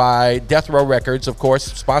brought to you by Death Row Records, of course,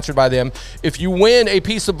 sponsored by them. If you win a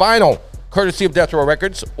piece of vinyl, courtesy of Death Row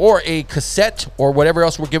Records, or a cassette, or whatever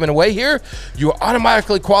else we're giving away here, you are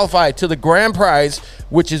automatically qualified to the grand prize,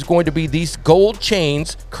 which is going to be these gold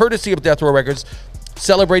chains, courtesy of Death Row Records,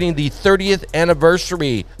 celebrating the 30th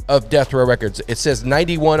anniversary of Death Row Records. It says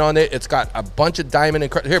 91 on it. It's got a bunch of diamond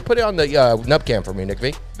and here. Put it on the nub cam for me, Nick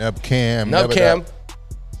V. Nub cam. Nub it up.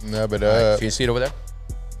 Right, can you see it over there?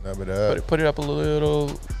 Nub it up. Put it up a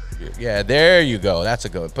little. Yeah, there you go. That's a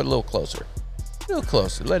good one. Put it a little closer. A little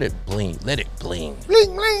closer. Let it bling. Let it bling.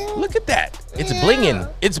 Bling, bling. Look at that. It's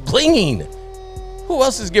blinging. It's blinging. Who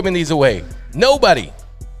else is giving these away? Nobody.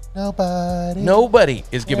 Nobody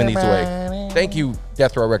is giving these away. Thank you,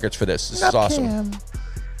 Death Row Records, for this. This is awesome.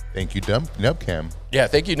 Thank you, Nubcam. Yeah,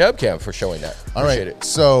 thank you, Nubcam, for showing that. All right. It.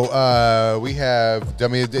 So we have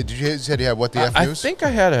dummy. Did you said you have What the F news? I think I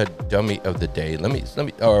had a dummy of the day. Let me.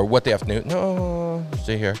 Or What the F news? No,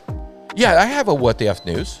 stay here. Yeah, I have a What the F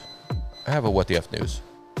news. All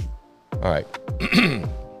right. All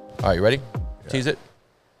right, you ready? Yeah. Tease it.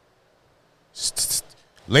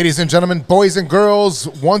 Ladies and gentlemen, boys and girls,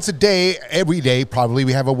 once a day, every day, probably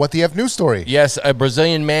we have a What the F news story. Yes, a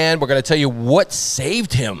Brazilian man. We're going to tell you what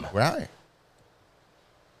saved him. Right.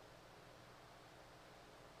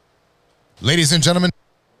 Ladies and gentlemen.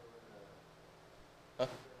 Huh?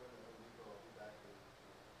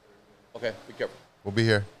 Okay, be careful. We'll be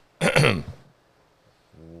here.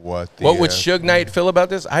 What would Suge Knight feel about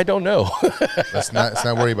this? I don't know. Let's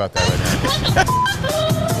not worry about that right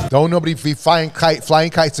now. Don't nobody be flying kites to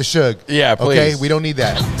Suge. Yeah, please. Okay, we don't need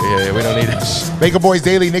that. Yeah, we don't need it. Bakaboyz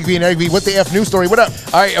Daily, Nick V and Eric V. What the F news story? What up?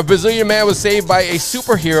 All right, a Brazilian man was saved by a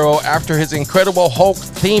superhero after his Incredible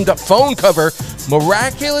Hulk-themed phone cover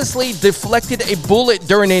miraculously deflected a bullet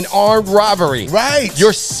during an armed robbery. Right.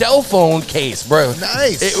 Your cell phone case, bro.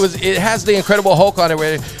 Nice. It has the Incredible Hulk on it.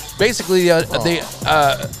 Where basically, it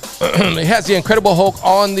has the Incredible Hulk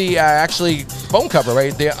on the actually phone cover,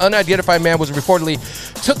 right? The unidentified man was reportedly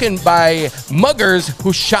taken by muggers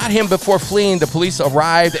who shot him before fleeing. The police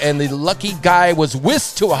arrived, and the lucky guy was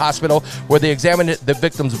whisked to a hospital where they examined the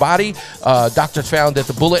victim's body. Doctors found that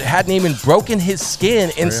the bullet hadn't even broken his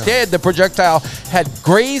skin. Instead, the projectile had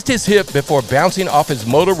grazed his hip before bouncing off his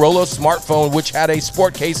Motorola smartphone, which had a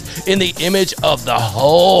sport case in the image of the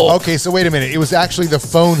Hulk. Okay, so wait a minute. It was actually the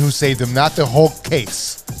phone who saved him, not the Hulk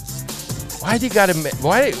case. Why do you gotta make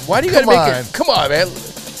it? Come on, man.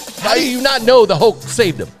 How do you not know the Hulk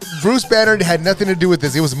saved him? Bruce Banner had nothing to do with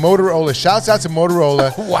this. It was Motorola. Shouts out to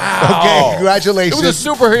Motorola. Wow. Okay, congratulations. It was a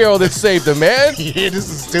superhero that saved him, man. Yeah, this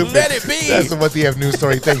is stupid. Let it be. That's the What the F news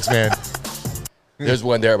story. Thanks, man. There's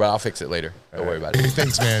one there, but I'll fix it later. Don't worry about it.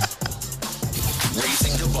 Thanks, man.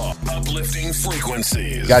 Raising the bar, uplifting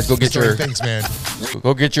frequencies. Guys, go get your Thanks, man.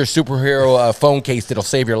 Go get your superhero phone case that'll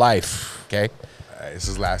save your life. Okay. All right, this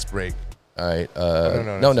is last break. All right.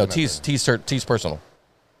 No. Tease personal.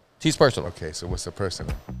 Tease personal. Okay, so what's the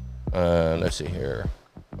personal? Let's see here.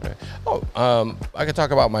 Okay. Oh, I could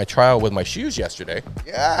talk about my trial with my shoes yesterday.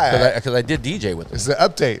 Yeah. Because I did DJ with them. This is an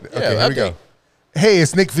update. Okay, yeah, here we go. Hey,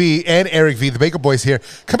 it's Nick V and Eric V, the Bakaboyz here.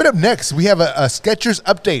 Coming up next, we have a Skechers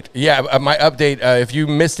update. Yeah, my update. If you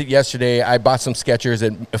missed it yesterday, I bought some Skechers.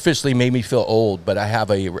 It officially made me feel old, but I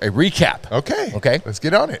have a recap. Okay. Let's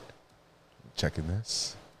get on it. Checking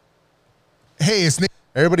this. Hey, it's Nick.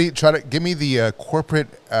 Everybody, try to give me the corporate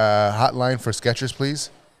hotline for Skechers, please.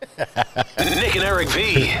 Nick and Eric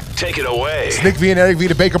V, take it away. It's Nick V and Eric V,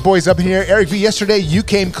 the Bakaboyz up in here. Eric V, yesterday you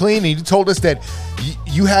came clean and you told us that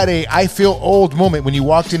you had a I feel old moment when you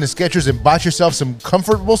walked into Skechers and bought yourself some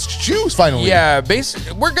comfortable shoes finally. Yeah,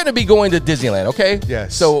 we're going to be going to Disneyland, okay?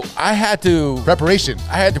 Yes. So I had to... Preparation.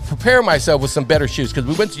 I had to prepare myself with some better shoes because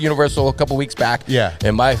we went to Universal a couple weeks back. Yeah.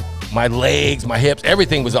 And my my legs, my hips,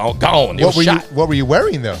 everything was all gone. It was shot. What were you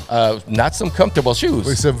wearing though? Not some comfortable shoes.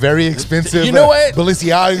 It's a very expensive. You know what?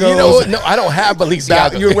 Balenciaga. You know what? No, I don't have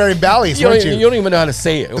Balenciaga. You were wearing Bally's, you weren't you? You don't even know how to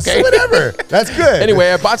say it. Okay, whatever. That's good.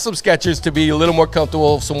 Anyway, I bought some Skechers to be a little more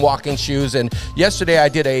comfortable, some walking shoes, and yesterday I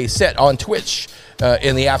did a set on Twitch.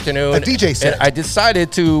 In the afternoon. A DJ set. And I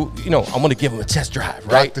decided to, I'm going to give them a test drive,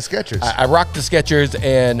 right? Rock the Skechers. I rocked the Skechers,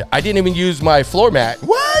 and I didn't even use my floor mat.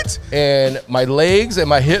 What? And my legs and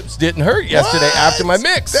my hips didn't hurt yesterday after my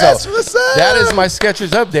mix. That's what's up. That is my Skechers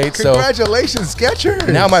update. Congratulations,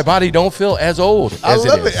 Skechers. Now my body don't feel as old I as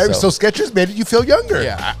love it is. it. So Skechers made you feel younger.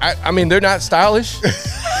 Yeah, I mean, they're not stylish.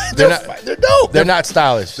 They're dope. They're not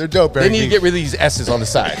stylish. They're dope. They need to get rid of these S's on the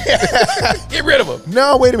side. Get rid of them.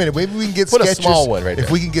 No, wait a minute. Maybe we can get Put Skechers. a small one right there.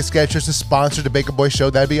 If we can get Skechers to sponsor the Bakaboyz show,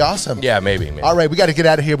 that'd be awesome. Yeah, maybe. All right, we got to get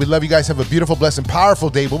out of here. We love you guys. Have a beautiful, blessed, powerful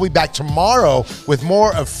day. We'll be back tomorrow with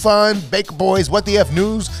more of fun, Bakaboyz, What the F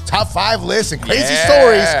News, top 5 lists, and crazy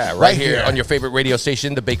stories right here on your favorite radio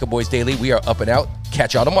station, the Bakaboyz Daily. We are up and out.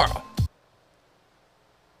 Catch y'all tomorrow.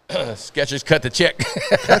 Skechers cut the check.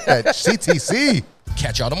 Cut that CTC.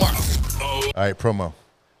 Catch y'all tomorrow. All right, promo. All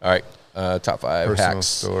right, top 5 Personal hacks.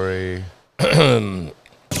 story.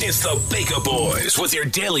 It's the Bakaboyz with your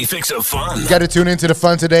daily fix of fun. Got to tune into the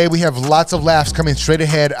fun today. We have lots of laughs coming straight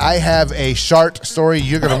ahead. I have a short story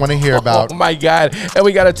you're going to want to hear about. Oh, my God. And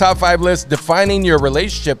we got a top 5 list defining your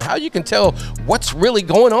relationship, how you can tell what's really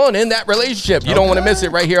going on in that relationship. You don't want to miss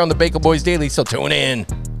it right here on the Bakaboyz Daily, so tune in.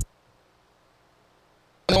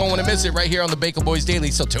 You don't want to miss it right here on the Bakaboyz Daily,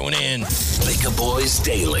 so tune in. Bakaboyz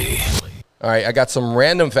Daily. All right, I got some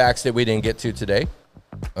random facts that we didn't get to today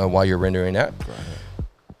while you're rendering that.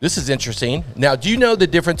 This is interesting. Now, do you know the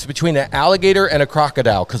difference between an alligator and a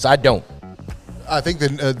crocodile? Because I don't. I think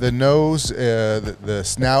the nose, the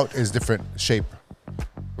snout is different shape.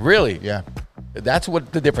 Really? Yeah. That's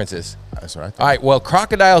what the difference is. That's what I thought. All right, well,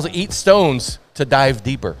 crocodiles eat stones to dive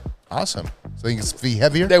deeper. Awesome. So you can be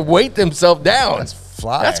heavier? They weight themselves down. That's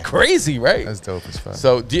fly. That's crazy, right? That's dope as fuck.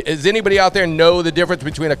 So does anybody out there know the difference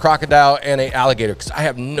between a crocodile and an alligator? Because I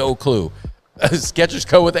have no clue. Skechers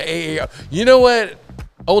go with the AAR. You know what?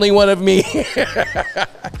 Only one of me.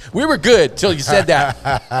 We were good till you said that.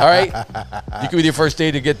 All right? You could be the first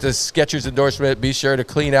day to get the Skechers endorsement. Be sure to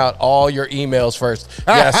clean out all your emails first.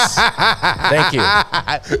 Yes. Thank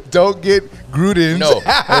you. Don't get Grudens.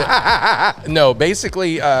 No. No,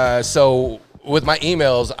 basically, so with my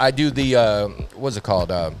emails, I do the, what's it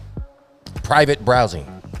called? Private browsing.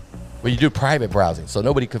 Well, you do private browsing, so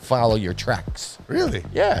nobody could follow your tracks. Really?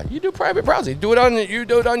 Yeah, you do private browsing. You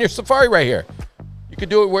do it on your Safari right here. You could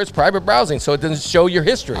do it where it's private browsing, so it doesn't show your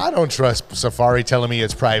history. I don't trust Safari telling me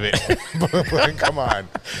it's private. Come on.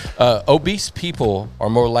 Obese people are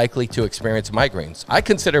more likely to experience migraines. I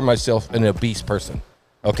consider myself an obese person.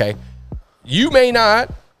 Okay, you may not,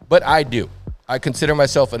 but I do. I consider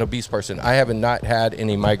myself an obese person. I have not had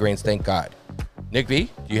any migraines, thank God. Nick V,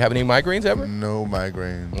 do you have any migraines ever? No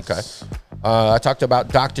migraines. Okay. I talked about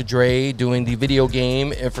Dr. Dre doing the video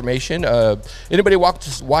game information. Anybody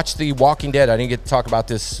watch The Walking Dead? I didn't get to talk about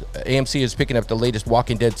this. AMC is picking up the latest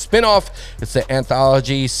Walking Dead spinoff. It's the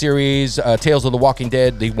anthology series, Tales of the Walking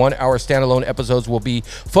Dead. The 1-hour standalone episodes will be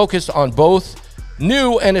focused on both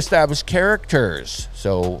new and established characters.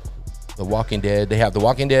 So The Walking Dead, they have The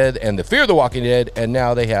Walking Dead and The Fear of the Walking Dead, and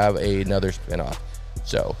now they have another spinoff.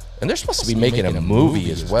 So, and they're supposed to be making a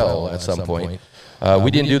movie as well at some point.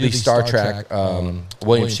 We didn't do the Star Trek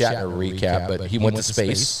William Shatner recap, but he went to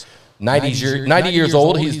space. 90 years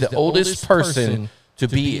old. He's the oldest person to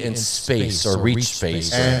be in space or reach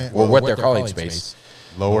space, or what they're calling space.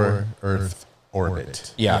 Lower Earth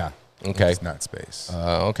orbit. Yeah. Okay. It's not space.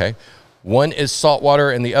 Okay. One is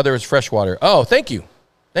saltwater and the other is freshwater. Oh, thank you.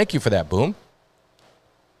 Thank you for that, Boom.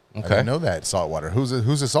 I Okay. didn't know that. Saltwater. Who's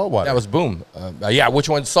a saltwater? That was Boom. Yeah, which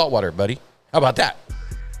one's saltwater, buddy? How about that?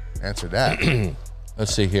 Answer that.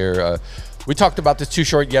 Let's see here. We talked about this Too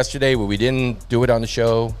Short yesterday, but we didn't do it on the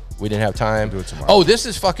show. We didn't have time. We'll do it tomorrow. Oh, this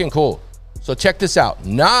is fucking cool. So check this out.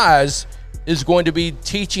 Nas is going to be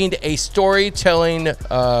teaching a storytelling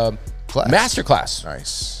masterclass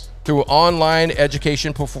Nice. through online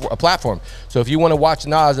education platform. So if you want to watch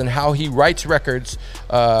Nas and how he writes records,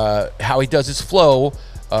 how he does his flow,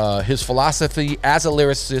 his philosophy as a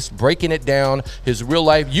lyricist, breaking it down, his real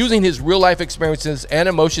life, using his real life experiences and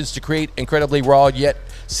emotions to create incredibly raw yet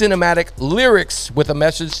cinematic lyrics with a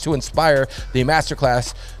message to inspire, the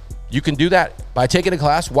masterclass. You can do that by taking a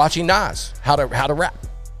class, watching Nas, how to rap.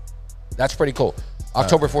 That's pretty cool.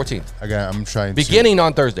 October 14th. I'm trying Beginning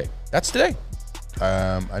on Thursday. That's today.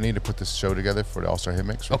 I need to put this show together for the All-Star Hit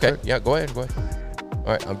Mix. Okay, yeah, go ahead. All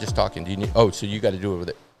right, I'm just talking. Do you need? Oh, so you got to do it with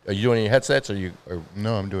it. Are you doing it in your headsets or you? Or?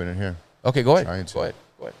 No, I'm doing it here. Okay, go ahead. Trying to. Go ahead.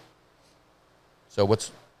 So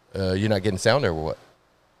what's? You're not getting sound there or what?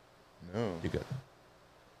 No. You good?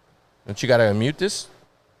 Don't you got to unmute this?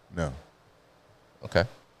 No. Okay.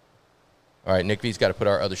 All right, Nick V's got to put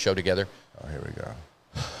our other show together. Oh, here we go.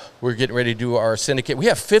 We're getting ready to do our syndicate. We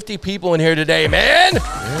have 50 people in here today, man.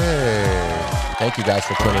 Hey. Thank you guys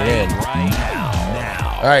for tuning in. Right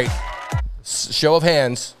now. All right, show of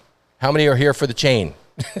hands. How many are here for the chain?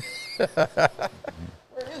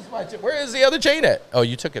 Where is the other chain at? Oh,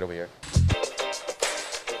 you took it over here.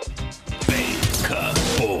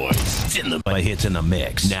 Bakaboyz. In the hits in the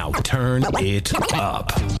mix. Now turn it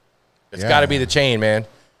up. It's got to be the chain, man.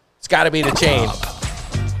 It's got to be the chain.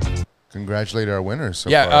 Congratulate our winners so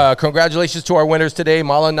far. Congratulations to our winners today,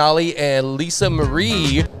 Mala Nali and Lisa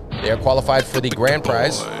Marie. They are qualified for the grand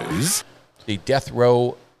prize, the Death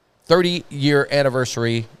Row 30-year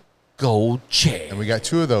anniversary gold chain. And we got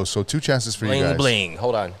 2 of those, so 2 chances for you Bling, guys. bling.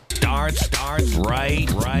 Hold on. Start right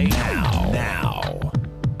now.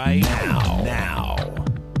 Right now.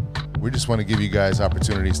 We just want to give you guys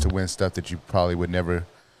opportunities to win stuff that you probably would never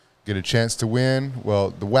get a chance to win. Well,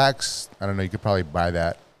 the wax, I don't know, you could probably buy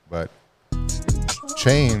that, but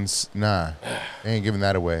chains, nah, they ain't giving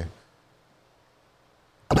that away.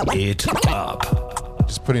 It up.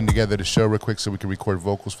 Just putting together the show real quick so we can record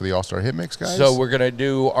vocals for the All-Star Hit Mix, guys. So we're going to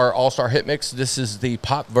do our All-Star Hit Mix. This is the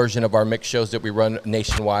pop version of our mix shows that we run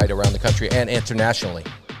nationwide around the country and internationally.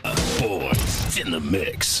 Boys in the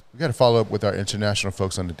mix. We got to follow up with our international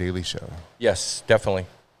folks on The Daily Show. Yes, definitely.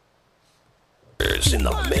 In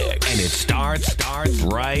the mix. And it starts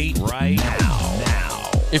right now.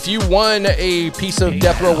 If you won a piece of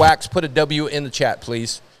Death Row Wax, put a W in the chat,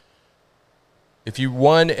 please. If you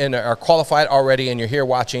won and are qualified already and you're here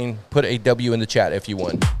watching, put a W in the chat if you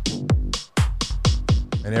won.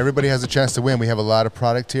 And everybody has a chance to win. We have a lot of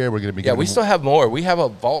product here. We're going to be we still have more. We have a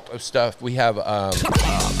vault of stuff. We have, I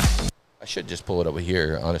should just pull it over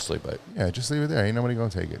here, honestly, but. Yeah, just leave it there. Ain't nobody going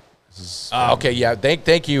to take it. Okay, yeah.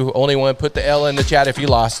 Thank you. Only one. Put the L in the chat if you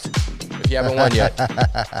lost. If you haven't won yet.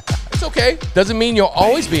 It's okay. Doesn't mean you'll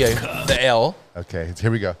always be the L. Okay, here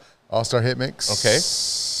we go. All-Star Hit Mix. Okay.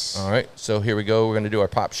 All right. So here we go. We're going to do our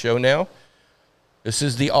pop show now. This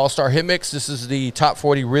is the All-Star Hit Mix. This is the top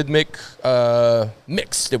 40 rhythmic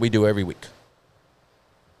mix that we do every week.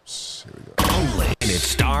 Here we go. And it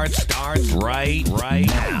starts right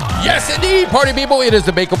now. Yes, indeed, party people. It is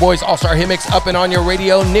the Bakaboyz All-Star Hit Mix up and on your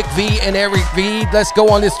radio. Nick V and Eric V. Let's go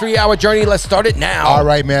on this 3-hour journey. Let's start it now. All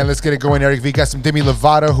right, man. Let's get it going, Eric V. Got some Demi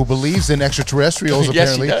Lovato, who believes in extraterrestrials,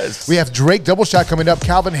 Yes, apparently. she does. We have Drake Double Shot coming up.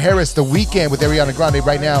 Calvin Harris, The Weeknd with Ariana Grande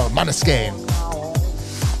right now. Monoscan.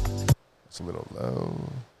 It's a little low.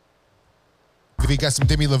 We got some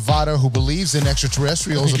Demi Lovato, who believes in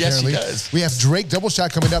extraterrestrials, Yes, she apparently. does. We have Drake Double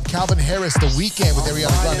Shot coming up. Calvin Harris, The Weeknd with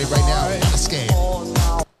Ariana Grande right now.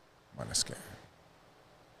 Monoscan. Monoscan.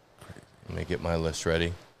 Let me get my list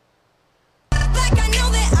ready.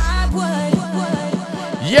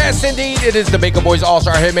 Yes, indeed. It is the Bakaboyz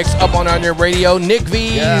All-Star Hit Mix up on your radio. Nick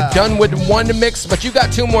V done with one mix, but you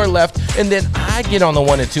got 2 more left. And then I get on the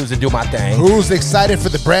 1 and 2s and do my thing. Who's excited for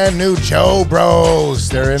the brand new Joe Bros?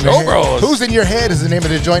 They're in Joe Bros. Who's in Your Head is the name of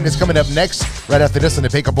the joint that's coming up next. Right after this on the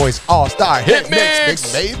Bakaboyz All-Star Hit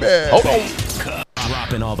Mix, big baby. Hold on.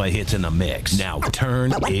 Dropping all the hits in the mix. Now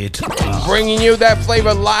turn it up. Bringing you that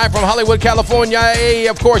flavor live from Hollywood, California. Hey,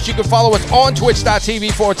 of course, you can follow us on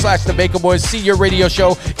twitch.tv/The Bakaboyz. See your radio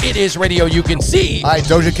show. It is radio you can see. All right,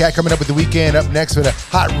 Doja Cat coming up with The Weeknd. Up next with a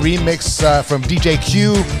hot remix from DJ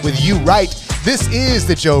Q with You Right. This is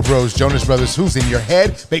the Joe Bros, Jonas Brothers, Who's in Your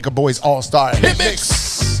Head? Bakaboyz All-Star Hit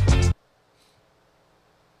Mix.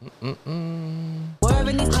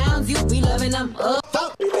 Wherever these clowns, you be loving them up.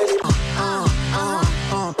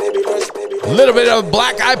 A little bit of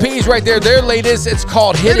Black Eyed Peas right there. Their latest, it's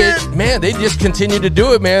called Hit It. Man, they just continue to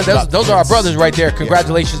do it, man. Those are our brothers right there.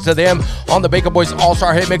 Congratulations to them on the Bakaboyz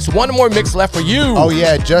All-Star Hit Mix. One more mix left for you. Oh,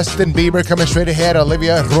 yeah. Justin Bieber coming straight ahead.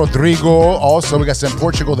 Olivia Rodrigo. Also, we got some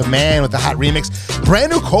Portugal the Man with the hot remix.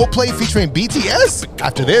 Brand new Coldplay featuring BTS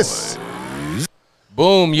after this.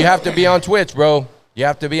 Boom. You have to be on Twitch, bro. You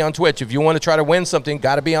have to be on Twitch. If you want to try to win something,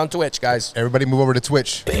 got to be on Twitch, guys. Everybody move over to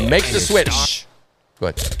Twitch. Make the switch. Go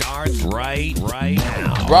ahead. Start right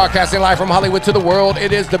now. Broadcasting live from Hollywood to the world,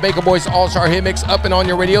 it is the Bakaboyz All-Star Hit Mix up and on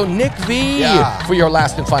your radio. Nick V for your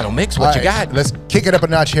last and final mix. What you got? Let's kick it up a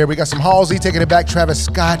notch here. We got some Halsey taking it back. Travis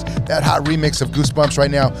Scott, that hot remix of Goosebumps right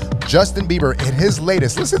now. Justin Bieber in his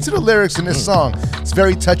latest. Listen to the lyrics in this song. It's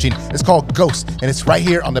very touching. It's called Ghost, and it's right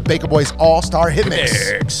here on the Bakaboyz All-Star Hit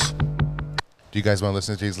Mix. Do you guys want to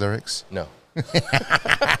listen to these lyrics? No.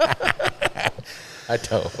 I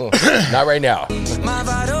don't. Not right now.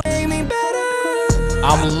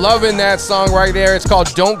 I'm loving that song right there. It's called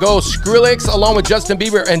Don't Go. Skrillex along with Justin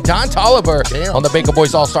Bieber and Don Toliver on the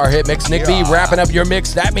Bakaboyz All-Star Hit Mix. Nick B wrapping up your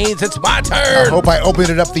mix. That means it's my turn. I hope I opened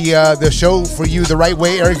it up the show for you the right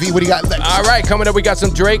way. Eric V, what do you got next? All right, coming up, we got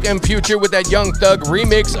some Drake and Future with that Young Thug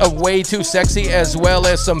remix of Way Too Sexy, as well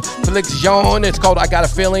as some Felix Jean. It's called I Got a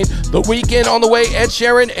Feeling. The Weeknd on the way, Ed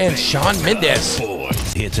Sheeran and Shawn Mendes.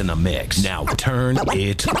 It's in the mix. Now turn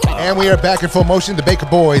it up. And we are back in full motion. The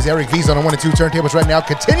Bakaboyz, Eric V's on the 1 and 2 turntables right now,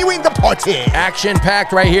 continuing the party.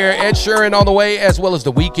 Action-packed right here. Ed Sheeran on the way, as well as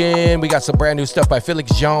The Weeknd. We got some brand new stuff by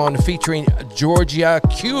Felix Jean featuring Georgia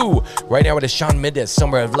Q. Right now with a Shawn Mendes,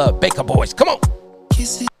 Summer of Love. Bakaboyz, come on.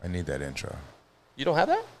 I need that intro. You don't have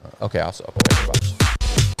that? Okay, I'll put it.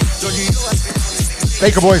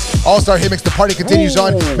 Bakaboyz All-Star Hit Mix. The party continues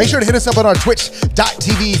on. Make sure to hit us up on our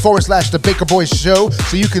twitch.tv/The Bakaboyz Show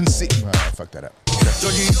so you can see. I fucked that up.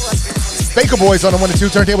 Bakaboyz on the 1 and 2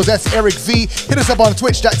 turntables. That's Eric V. Hit us up on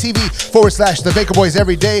twitch.tv/The Bakaboyz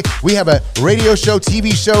every day. We have a radio show,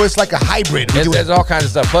 TV show. It's like a hybrid. There's all kinds of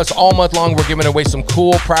stuff. Plus, all month long, we're giving away some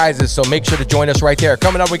cool prizes. So make sure to join us right there.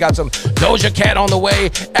 Coming up, we got some Doja Cat on the way,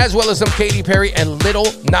 as well as some Katy Perry and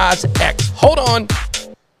Little Nas X. Hold on.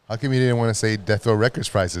 How come you didn't want to say Death Row Records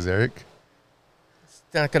prices, Eric? It's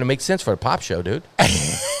not going to make sense for a pop show, dude.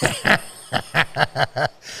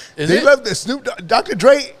 They love the Snoop Dogg. Dr.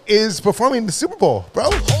 Dre is performing the Super Bowl, bro.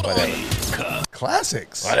 Hold on.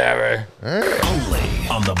 Classics. Whatever. Only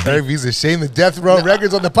on the Eric V's ashamed of Death Row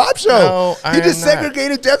Records on the pop show. No, he just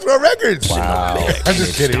segregated Death Row Records. Wow. I'm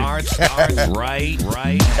just kidding. Starts right.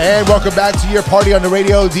 And welcome back to your party on the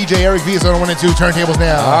radio. DJ Eric V is on 1 and 2 turntables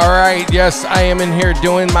now. All right. Yes, I am in here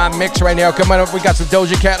doing my mix right now. Coming up, we got some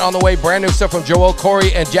Doja Cat on the way. Brand new stuff from Joel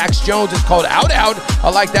Corey and Jax Jones. It's called Out Out. I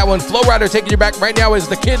like that one. Flow Rider taking you back right now is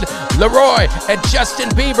the Kid Leroy and Justin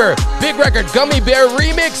Bieber. Big record Gummy Bear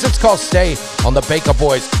remix. It's called Stay on the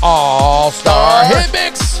Bakaboyz All-Star Hit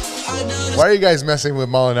Mix. Why are you guys messing with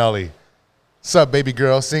Mullen Ali? Sup, baby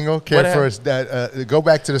girl, single, care for us. Go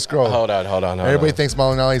back to the scroll. Hold on. Everybody thinks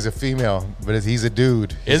Mullen Ali is a female, but he's a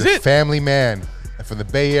dude. He's a family man from the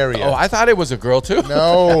Bay Area. Oh, I thought it was a girl too.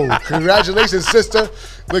 No. Congratulations, sister.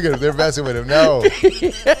 Look at him. They're messing with him. No.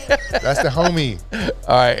 That's the homie.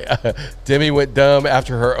 All right. Demi went dumb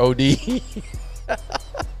after her OD.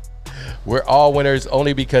 We're all winners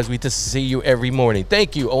only because we just see you every morning.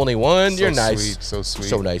 Thank you, only one. You're nice. Sweet, so sweet.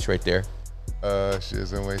 So nice right there.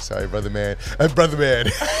 Shit, anyway, sorry, brother man. Brother man.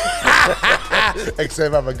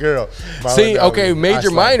 Except I'm a girl. See, okay,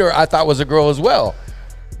 Major Minor I thought was a girl as well.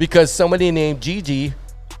 Because somebody named Gigi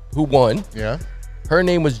who won. Yeah. Her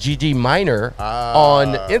name was Gigi Minor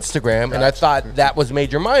on Instagram, and I thought that was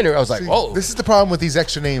Major Minor. I was like, whoa. This is the problem with these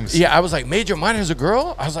extra names. Yeah, I was like, Major Minor's a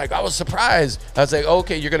girl? I was surprised. I was like,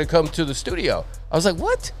 okay, you're going to come to the studio. I was like,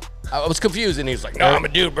 what? I was confused, and he was like, no, I'm a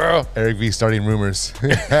dude, bro. Eric V starting rumors. You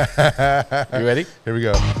ready? Here we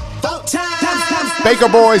go.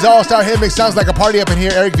 Bakaboyz All-Star Hit Mix. Sounds like a party up in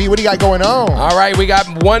here. Eric V, what do you got going on? All right, we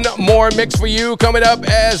got one more mix for you coming up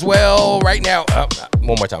as well right now.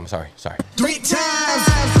 One more time. Sorry. 3 times.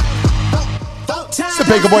 It's the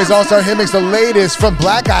Bakaboyz All-Star Hit Mix, the latest from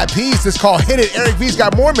Black Eyed Peas. It's called Hit It. Eric V's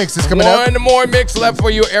got more mixes coming up. One more mix left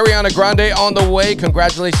for you. Ariana Grande on the way.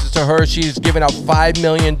 Congratulations to her. She's giving out $5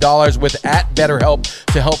 million with @BetterHelp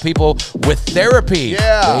to help people with therapy.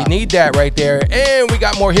 Yeah. They need that right there. And we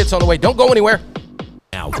got more hits on the way. Don't go anywhere.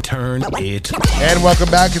 Now turn it. And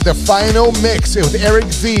welcome back to the final mix with Eric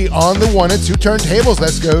V on the 1 and 2 turntables.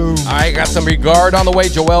 Let's go. I got some Regard on the way.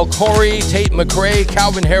 Joel Corey, Tate McRae,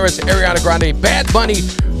 Calvin Harris, Ariana Grande, Bad Bunny.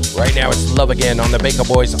 Right now it's Love Again on the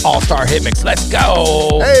Bakaboyz All-Star Hit Mix. Let's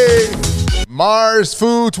go. Hey, Mars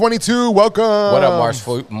Foo 22, welcome. What up, Mars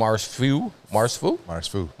Foo?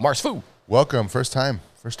 Welcome, first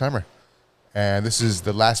timer. And this is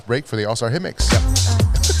the last break for the All-Star Hit Mix.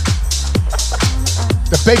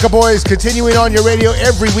 The Bakaboyz continuing on your radio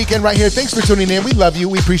every weekend right here. Thanks for tuning in. We love you.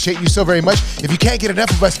 We appreciate you so very much. If you can't get enough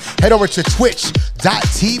of us, head over to twitch.tv/The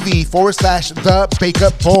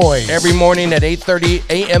Bakaboyz. Every morning at 8:30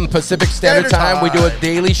 a.m. Pacific Standard Time, we do a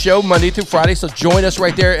daily show Monday through Friday. So join us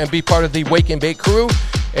right there and be part of the Wake and Bake crew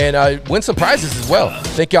and win some prizes as well.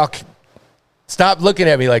 Thank y'all. Stop looking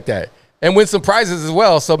at me like that. And win some prizes as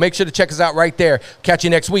well. So make sure to check us out right there. Catch you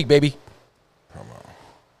next week, baby.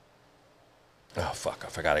 Oh, fuck. I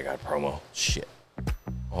forgot I got a promo. Shit.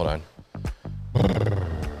 Hold on.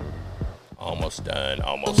 Almost done.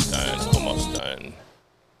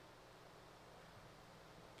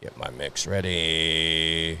 Get my mix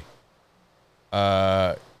ready.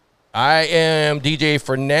 I am DJ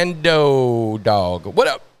Fernando Dog. What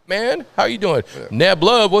up, man? How you doing? Neb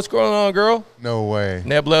Love, what's going on, girl? No way.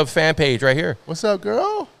 Neb Love fan page right here. What's up,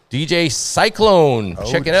 girl? DJ Cyclone,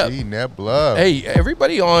 check it out. Neb Love. Hey,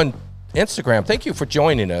 everybody on Instagram, thank you for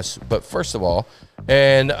joining us. But first of all,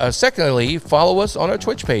 and secondly, follow us on our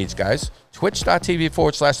Twitch page, guys. Twitch.tv/the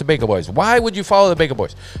Bakaboyz. Why would you follow the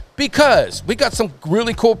Bakaboyz? Because we got some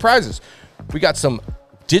really cool prizes. We got some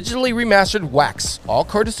digitally remastered wax, all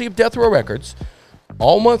courtesy of Death Row Records,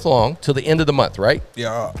 all month long till the end of the month, right?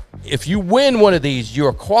 Yeah. If you win one of these, you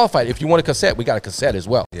are qualified. If you want a cassette, we got a cassette as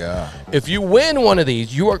well. Yeah. If you win one of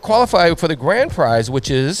these, you are qualified for the grand prize, which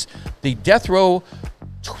is the Death Row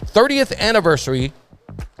 30th anniversary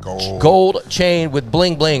gold chain with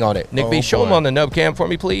bling bling on it. Nick B, show them on the nub cam for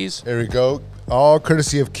me, please. There we go. All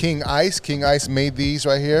courtesy of King Ice. King Ice made these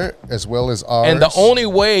right here, as well as ours. And the only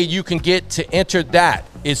way you can get to enter that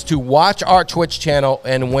is to watch our Twitch channel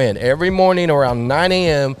and win. Every morning around 9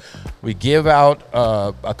 a.m., we give out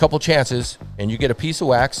a couple chances, and you get a piece of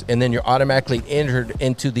wax, and then you're automatically entered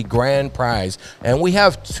into the grand prize. And we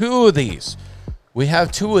have 2 of these. We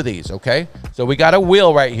have 2 of these, okay? So we got a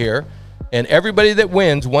wheel right here. And everybody that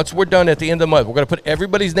wins, once we're done at the end of the month, we're going to put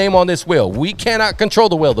everybody's name on this wheel. We cannot control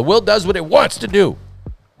the wheel. The wheel does what it wants to do.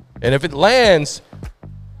 And if it lands,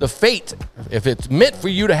 the fate, if it's meant for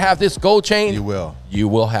you to have this gold chain, you will. You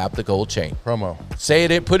will have the gold chain. Promo. Say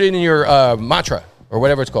it, put it in your mantra or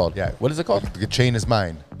whatever it's called. Yeah. What is it called? The chain is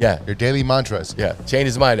mine. Yeah. Your daily mantras. Yeah. Chain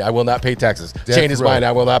is mine. I will not pay taxes. Death Chain is row. mine.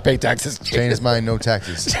 I will not pay taxes. Chain is mine, no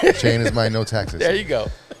taxes. Chain is mine, no taxes. There you go.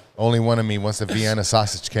 Only one of me wants a Vienna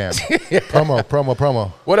sausage can.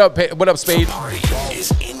 Promo. What up, Spade? Party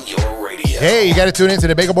is in your radio. Hey, you got to tune into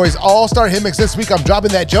the Bakaboyz All-Star Hit Mix this week. I'm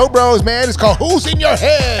dropping that Joe Bros, man. It's called Who's in Your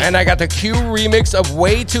Head? And I got the Q remix of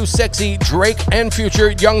Way Too Sexy, Drake and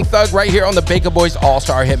Future, Young Thug right here on the Bakaboyz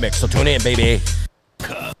All-Star Hit Mix. So tune in, baby.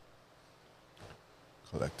 Collect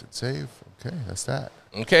and save. Okay, that's that.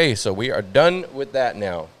 Okay, so we are done with that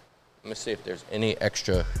now. Let me see if there's any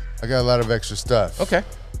extra. I got a lot of extra stuff. Okay.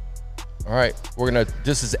 All right,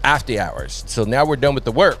 this is after hours. So now we're done with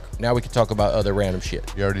the work. Now we can talk about other random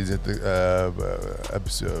shit. You already did the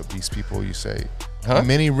episode, Beast People, you say. Huh?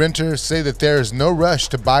 Many renters say that there is no rush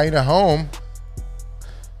to buying a home.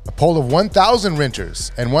 A poll of 1,000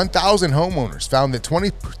 renters and 1,000 homeowners found that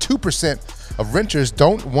 22% of renters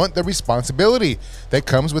don't want the responsibility that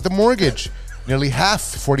comes with a mortgage. Nearly half,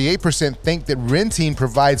 48%, think that renting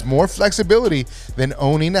provides more flexibility than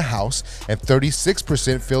owning a house, and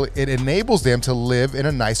 36% feel it enables them to live in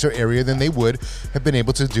a nicer area than they would have been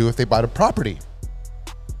able to do if they bought a property.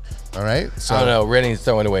 All right? So, I don't know. Renting's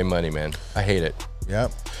throwing away money, man. I hate it.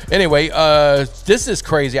 Yep. Anyway, this is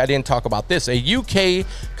crazy. I didn't talk about this. A UK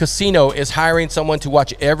casino is hiring someone to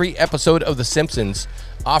watch every episode of The Simpsons,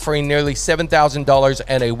 offering nearly $7,000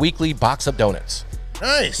 and a weekly box of donuts.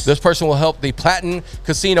 Nice. This person will help the Platin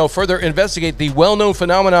Casino further investigate the well-known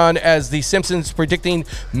phenomenon as The Simpsons predicting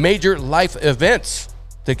major life events.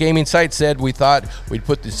 The gaming site said, we thought we'd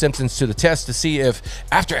put The Simpsons to the test to see if,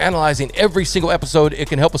 after analyzing every single episode, it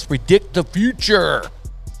can help us predict the future.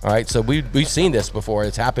 All right, so we've seen this before.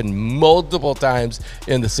 It's happened multiple times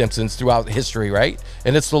in The Simpsons throughout history, right?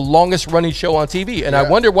 And it's the longest running show on TV, and I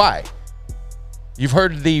wonder why. You've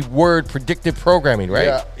heard the word predictive programming,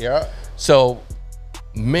 right? Yeah. So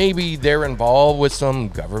maybe they're involved with some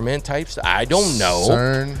government types. I don't know.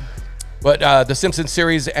 CERN. But the Simpsons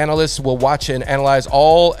series analysts will watch and analyze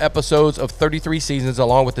all episodes of 33 seasons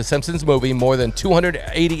along with the Simpsons movie, more than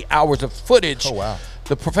 280 hours of footage. Oh, wow.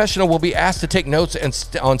 The professional will be asked to take notes and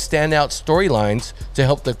on standout storylines to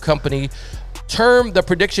help the company term the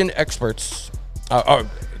prediction experts, or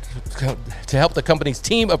to help the company's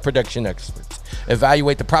team of prediction experts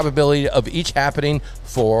evaluate the probability of each happening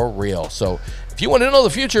for real. So if you want to know the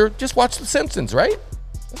future, just watch The Simpsons, right?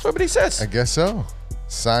 That's what everybody says. I guess so.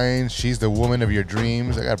 Sign, she's the woman of your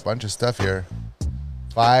dreams. I got a bunch of stuff here.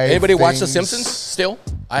 Anybody watch The things- Simpsons still?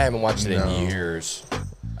 I haven't watched it No. in years.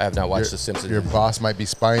 I have not watched The Simpsons. Your boss might be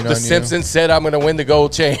spying on The you. Simpsons said I'm going to win the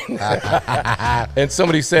gold chain. And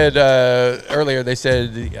somebody said earlier, they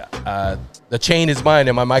said the chain is mine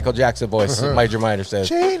in my Michael Jackson voice. Major Minor says.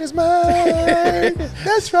 Chain is mine.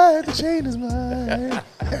 That's right. The chain is mine.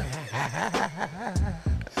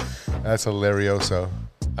 That's hilarioso. All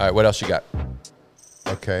right, what else you got?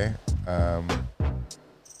 Okay.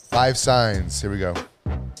 5 signs. Here we go.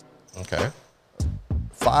 Okay.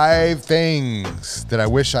 5 things that I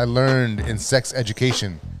wish I learned in sex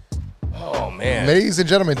education. Oh, man. Ladies and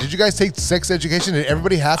gentlemen, did you guys take sex education? Did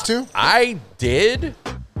everybody have to? I did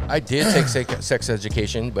take sex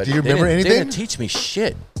education, but Do you remember they anything? didn't teach me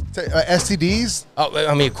shit. STDs. Oh,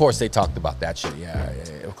 I mean, of course they talked about that shit. Yeah,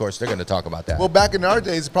 of course they're going to talk about that. Well, back in our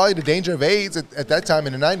days, probably the danger of AIDS at that time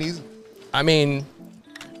in the 90s. I mean,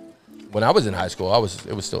 when I was in high school, it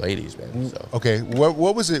was still 80s, man. So. Okay, what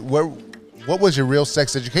was it? What was your real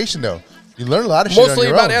sex education though? You learned a lot of shit Mostly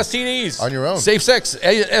on your about own. STDs. On your own. Safe sex,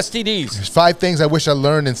 STDs. There's 5 things I wish I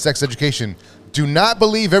learned in sex education. Do not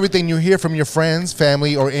believe everything you hear from your friends,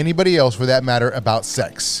 family, or anybody else for that matter about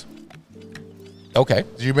sex. Okay.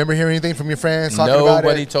 Do you remember hearing anything from your friends talking about it?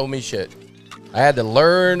 Nobody told me shit. I had to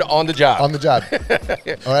learn on the job. On the job.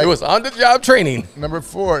 All right. It was on the job training. Number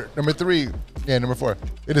 4.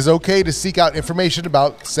 It is okay to seek out information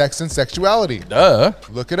about sex and sexuality. Duh.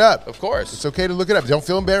 Look it up. Of course. It's okay to look it up. Don't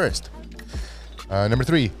feel embarrassed. Number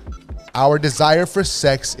 3. Our desire for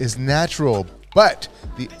sex is natural, but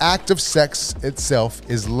the act of sex itself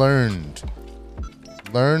is learned.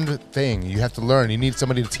 Learned thing. You have to learn. You need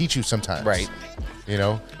somebody to teach you sometimes. Right. You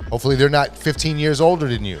know, hopefully they're not 15 years older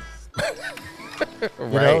than you. Right.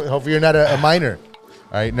 You know, hopefully you're not a minor.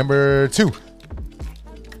 All right, number 2.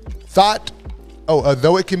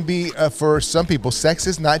 Though it can be for some people, sex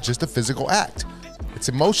is not just a physical act. It's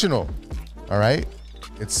emotional. All right,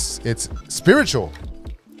 it's spiritual.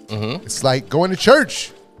 Mm-hmm. It's like going to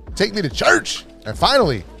church. Take me to church. And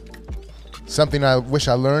finally, something I wish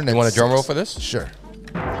I learned. You want a drum roll for this? Sure.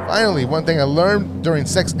 Finally, one thing I learned during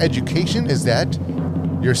sex education is that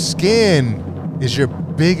your skin is your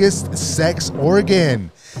biggest sex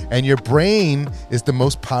organ, and your brain is the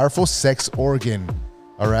most powerful sex organ.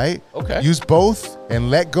 All right? Okay. Use both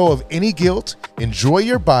and let go of any guilt. Enjoy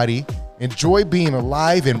your body. Enjoy being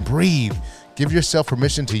alive and breathe. Give yourself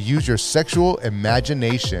permission to use your sexual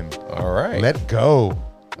imagination. All right. Let go.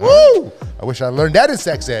 Woo! I wish I learned that in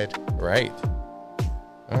sex ed. Right.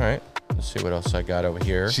 All right. Let's see what else I got over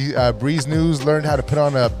here. Breeze News learned how to put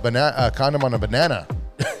on a condom on a banana.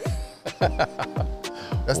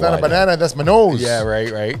 That's not a banana, that's my nose. Yeah,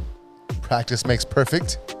 right. Practice makes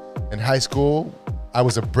perfect. In high school, I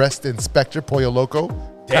was a breast inspector, Pollo Loco.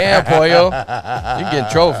 Damn, Pollo. You get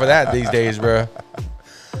in trouble for that these days, bro.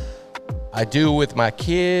 I do with my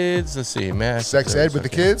kids. Let's see, man. Sex ed with the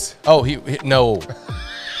kids? Oh, he no.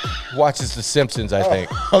 Watches The Simpsons, I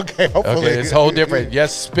think. Okay, hopefully. Okay, it's whole different.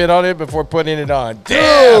 Yes, spit on it before putting it on.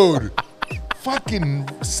 Damn. Dude, fucking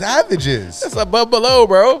savages. That's above below,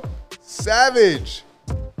 bro. Savage.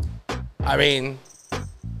 I mean,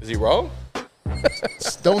 is he wrong?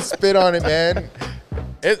 Don't spit on it, man.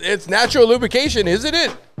 It's natural lubrication, isn't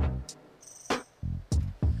it?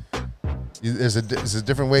 There's a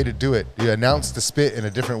different way to do it. You announce the spit in a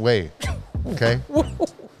different way. Okay?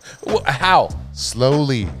 How?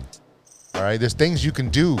 Slowly. All right? There's things you can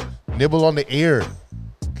do. Nibble on the ear.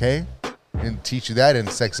 Okay? And teach you that in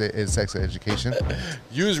sex education.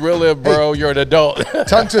 Use real lip, bro. Hey. You're an adult.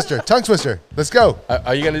 Tongue twister. Let's go.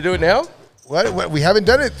 Are you going to do it now? What? We haven't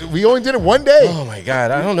done it. We only did it one day. Oh, my God.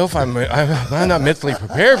 I don't know if I'm not mentally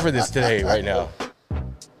prepared for this today right now.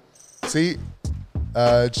 See?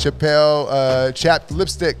 Chappelle, chapped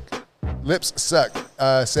lipstick, lips suck,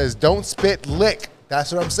 says, don't spit lick.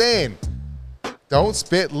 That's what I'm saying. Don't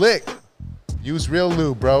spit lick. Use real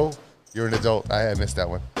lube, bro. You're an adult. I missed that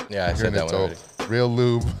one. Yeah, I said that one already. Real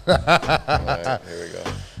lube. All right, here we go.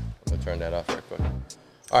 I'm going to turn that off right quick.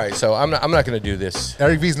 All right, so I'm not going to do this.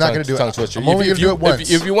 Eric V's not going to do tongue it. twister. I'm only going to do it once.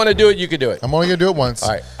 If you want to do it, you can do it. I'm only going to do it once. All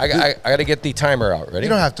right, I got to get the timer out. Ready? You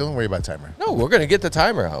don't have to. Don't worry about timer. No, we're going to get the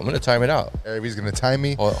timer out. I'm going to time it out. Eric V's going to time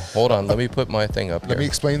me. Hold on. Let me put my thing up here. Let me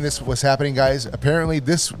explain this. What's happening, guys? Apparently,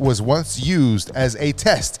 this was once used as a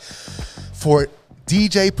test for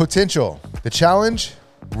DJ Potential. The challenge: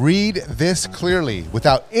 read this clearly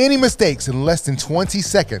without any mistakes in less than 20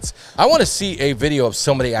 seconds. I want to see a video of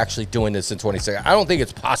somebody actually doing this in 20 seconds. I don't think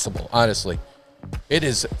it's possible, honestly. It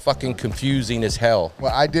is fucking confusing as hell.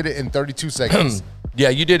 Well, I did it in 32 seconds. Yeah,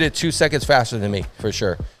 you did it 2 seconds faster than me, for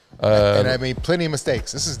sure. And I made plenty of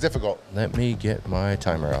mistakes. This is difficult. Let me get my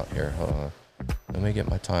timer out here. Hold on. Let me get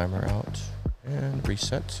my timer out and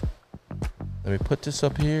reset. Let me put this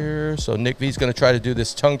up here. So Nick V's going to try to do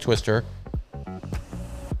this tongue twister.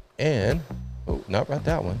 And, oh, not right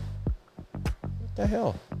that one. What the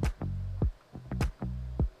hell?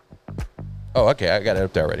 Oh, okay, I got it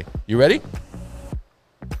up there already. You ready?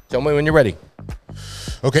 Tell me when you're ready.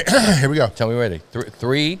 Okay, here we go. Tell me ready.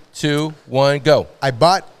 3, 2, 1, go. I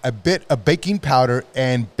bought a bit of baking powder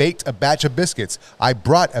and baked a batch of biscuits. I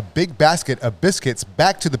brought a big basket of biscuits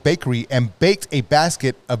back to the bakery and baked a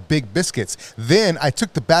basket of big biscuits. Then I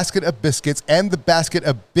took the basket of biscuits and the basket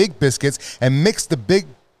of big biscuits and mixed the big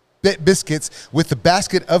biscuits with the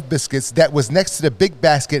basket of biscuits that was next to the big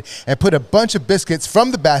basket and put a bunch of biscuits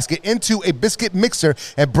from the basket into a biscuit mixer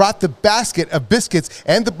and brought the basket of biscuits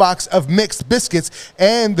and the box of mixed biscuits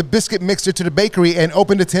and the biscuit mixer to the bakery and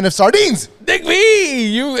opened a tin of sardines. Dick me,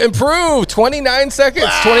 you improved 29 seconds,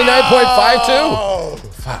 29.52.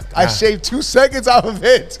 Fuck. I shaved 2 seconds off of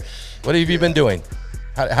it. What have you been doing?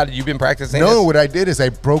 How did you been practicing? No, this? what I did is I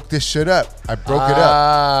broke this shit up. I broke it up.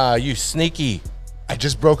 Ah, you sneaky. I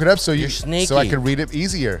just broke it up so You're sneaky. so I could read it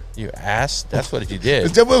easier. You ass. That's what you did.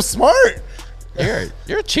 It's was smart.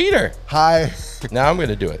 You're a cheater. Hi. Now I'm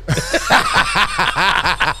gonna do it.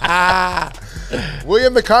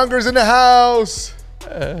 William the Conqueror's in the house.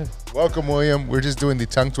 Welcome, William. We're just doing the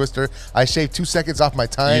tongue twister. I shaved 2 seconds off my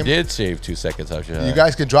time. You did shave 2 seconds off your head. You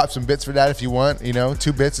guys can drop some bits for that if you want.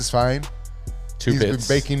 2 bits is fine. 2 He's bits.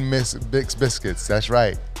 been baking Bix biscuits. That's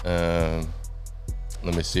right.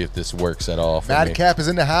 Let me see if this works at all for me. Madcap is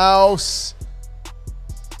in the house.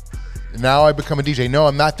 Now I become a DJ. No,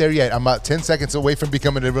 I'm not there yet. I'm about 10 seconds away from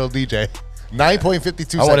becoming a real DJ. 9.52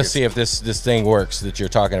 seconds. I want to see if this thing works that you're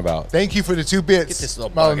talking about. Thank you for the 2 bits. Get this little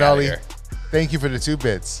bug out of here. Thank you for the 2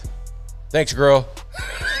 bits. Thanks, girl.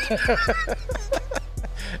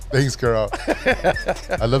 Thanks, girl.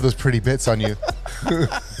 I love those pretty bits on you.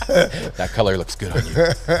 That color looks good on you.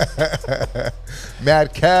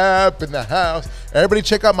 Madcap in the house. Everybody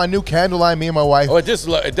check out my new candle line, me and my wife. Oh, it does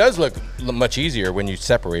look much easier when you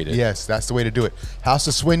separate it. Yes, that's the way to do it. House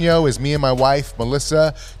of Swinyo is me and my wife,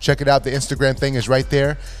 Melissa. Check it out. The Instagram thing is right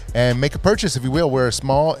there. And make a purchase if you will. We're a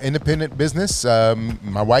small, independent business.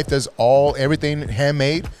 My wife does everything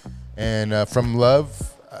handmade and from love.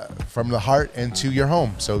 From the heart into your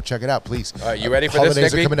home. So check it out, please. All right, you ready for Holidays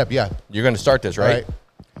this, are Nick? coming up, yeah. You're going to start this, right? All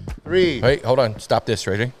right. 3. Wait, hold on. Stop this,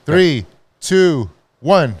 ready? 3, 2,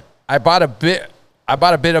 1. I bought a bit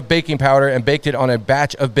of baking powder and baked it on a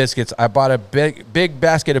batch of biscuits. I bought a big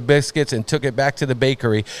basket of biscuits and took it back to the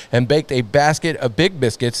bakery and baked a basket of big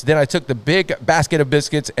biscuits. Then I took the big basket of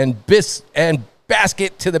biscuits and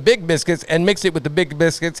basket to the big biscuits and mixed it with the big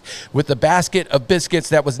biscuits with the basket of biscuits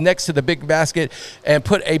that was next to the big basket and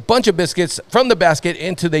put a bunch of biscuits from the basket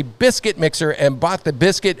into the biscuit mixer and bought the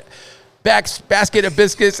basket of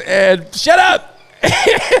biscuits and shut up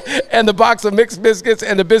and the box of mixed biscuits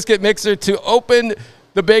and the biscuit mixer to open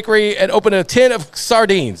the bakery and open a tin of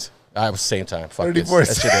sardines. I was same time. Fuck this. That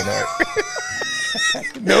shit didn't work.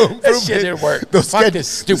 No, that shit didn't work. Fuck this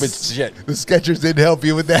stupid shit. The Skechers didn't help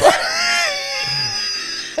you with that.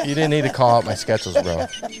 You didn't need to call out my sketches, bro.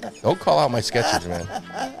 Don't call out my sketches, man.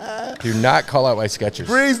 Do not call out my sketches.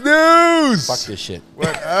 Breeze News. Fuck this shit.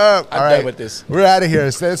 What up? I'm done with this. We're out of here.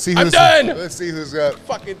 So let's see who's done. Let's see who's up.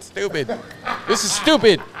 Fucking stupid. This is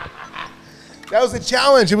stupid. That was a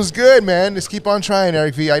challenge. It was good, man. Just keep on trying,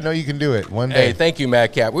 Eric V. I know you can do it one day. Hey, thank you,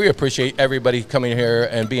 Madcap. We appreciate everybody coming here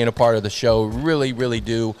and being a part of the show. Really, really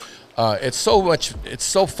do. It's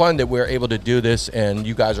so fun that we're able to do this and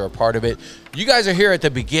you guys are a part of it. You guys are here at the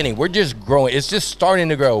beginning. We're just growing. It's just starting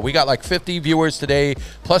to grow. We got like 50 viewers today,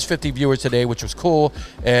 plus 50 viewers today, which was cool.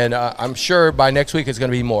 And I'm sure by next week it's going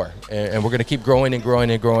to be more. And we're going to keep growing and growing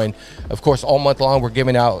and growing. Of course, all month long, we're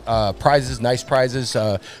giving out prizes, nice prizes,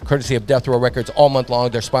 courtesy of Death Row Records all month long.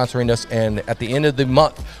 They're sponsoring us. And at the end of the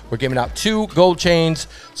month, we're giving out 2 gold chains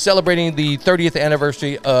celebrating the 30th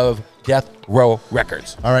anniversary of Death Row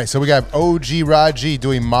Records. All right, so we got OG Raji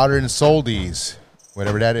doing modern soldies,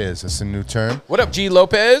 whatever that is. That's a new term. What up, G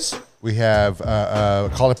Lopez? We have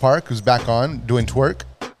Caller Park, who's back on doing twerk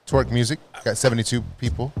music. Got 72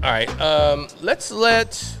 people. All right, let's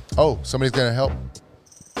let. Oh, somebody's gonna help.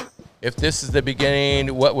 If this is the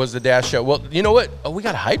beginning, what was the dash show? Well, you know what? Oh, we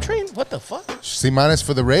got a hype train. What the fuck? C-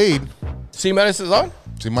 for the raid. C- is on.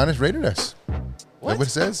 C- rated us. What? Is that what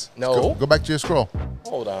it says? No. Go back to your scroll.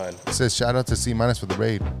 Hold on. It says shout out to C- for the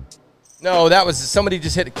raid. No, that was somebody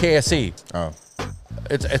just hit KSE. Oh.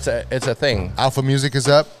 It's a thing. Alpha Music is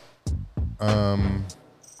up.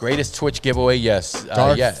 Greatest Twitch giveaway, yes.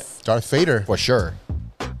 Darth Vader. For sure.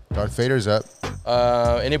 Darth Vader's up.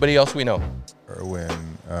 Anybody else we know? Erwin.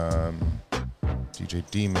 DJ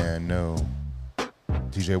D-Man, no.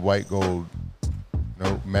 DJ White Gold,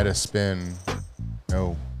 no. Meta Spin,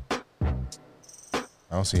 no.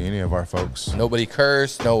 I don't see any of our folks. Nobody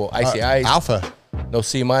cursed. No Icy Ice. Alpha. No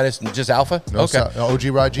C-, just Alpha? No, okay. No OG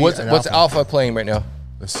Raji. What's Alpha playing right now?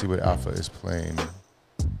 Let's see what Alpha is playing.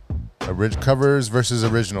 Covers versus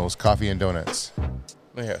originals, Coffee and Donuts.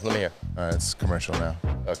 Let me hear. All right, it's commercial now.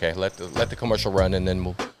 Okay, let the commercial run and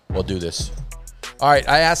then we'll do this. All right,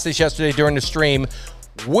 I asked this yesterday during the stream.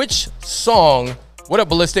 Which song, what up,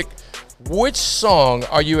 Ballistic? Which song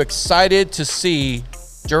are you excited to see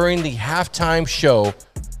during the halftime show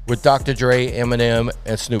with Dr. Dre, Eminem,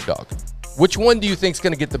 and Snoop Dogg? Which one do you think is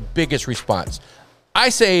going to get the biggest response? I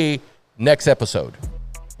say next episode.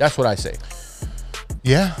 That's what I say.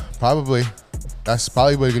 Yeah, probably. That's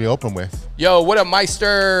probably what you're going to open with. Yo, what up,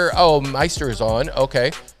 Meister? Oh, Meister is on.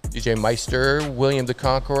 Okay. DJ Meister, William the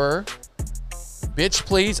Conqueror. Bitch,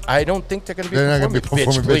 please. I don't think they're going to be They're performing. not going to be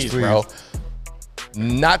performing Bitch, please, bro.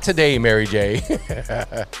 Not today, Mary J.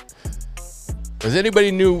 Does anybody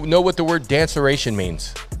know what the word danceration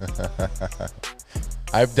means?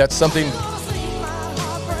 That's something.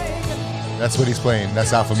 That's what he's playing.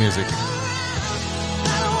 That's alpha music.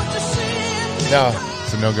 No.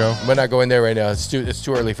 It's a no-go? We're not going there right now. It's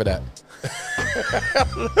too early for that.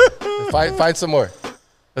 Find some more.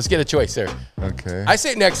 Let's get a choice there. Okay. I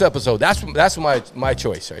say next episode. That's my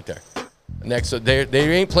choice right there. Next, they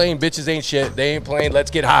ain't playing Bitches Ain't Shit. They ain't playing Let's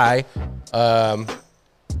Get High.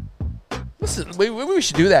 Listen, we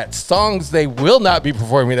should do that. Songs they will not be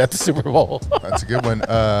performing at the Super Bowl. That's a good one.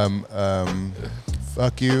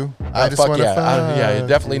 Fuck you. I just want to fuck. Yeah, you're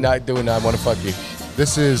definitely not doing I Want to Fuck You.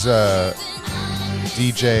 This is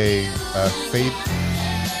DJ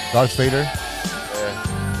Darth Vader.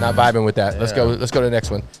 Not vibing with that. Let's go to the next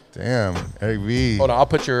one. Damn, Eric V. Hold on, I'll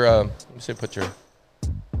put your. Let me see. Do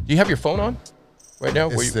you have your phone on right now?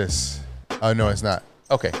 It's this. Oh no, it's not.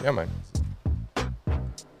 Okay, never mind.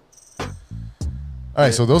 All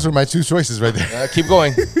right, so those are my two choices right there. Keep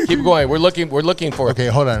going. Keep going. We're looking for it. Okay,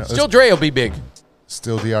 hold on. Still Dre will be big.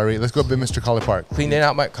 Still DRE. Let's go, Mr. Collar Park. Cleaning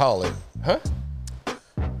out my collar. Huh?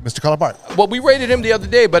 Mr. Collar Park. Well, we rated him the other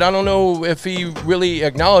day, but I don't know if he really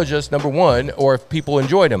acknowledged us, number one, or if people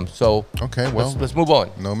enjoyed him. So okay, well, let's move on.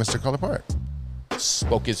 No, Mr. Collar Park.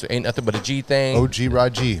 Spoke his ain't nothing but a G thing. OG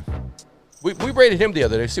Rod G. We rated him the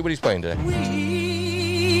other day. See what he's playing today.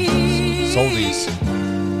 Soldies.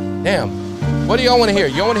 Damn. What do y'all want to hear?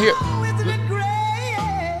 You want to hear?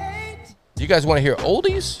 You guys want to hear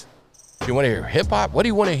oldies? Do you want to hear hip hop? What do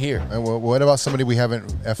you want to hear? Well, what about somebody we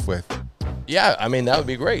haven't F with? Yeah, I mean that would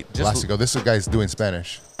be great. Just this guy's doing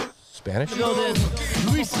Spanish. Spanish? Everyone's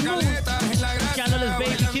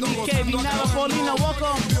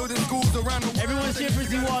here for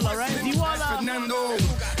Ziwala, right? Ziwala.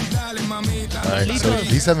 All right, so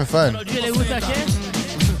he's having fun. If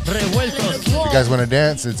you guys want to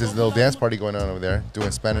dance, it's his little dance party going on over there,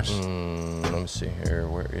 doing Spanish. Let me see here.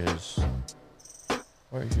 Where is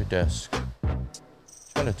your desk?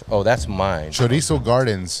 Oh, that's mine. Chorizo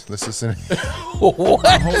Gardens. Let's listen. What?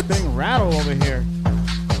 The whole thing rattle over here.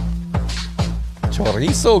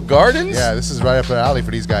 Chorizo Gardens? Yeah, this is right up the alley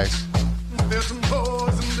for these guys.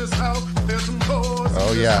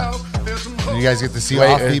 Oh yeah. And you guys get to see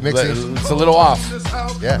offbeat mixing. It's a little off.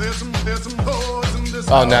 Yeah.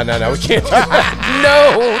 Oh no, we can't.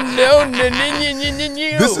 No.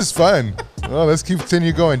 This is fun. Well, let's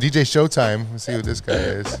continue going. DJ Showtime. Let's see what this guy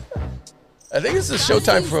is. I think this is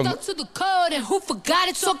Showtime from. To the code and who forgot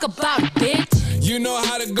it, talk about it, bitch. You know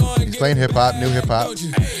how to go and He's playing hip hop, new hip hop.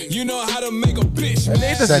 You know how to make a bitch. I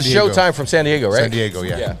think this is Showtime from San Diego, right? San Diego,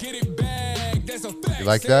 yeah. You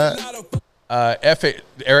like that? F it,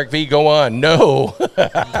 Eric V. Go on. No.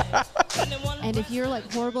 And if you're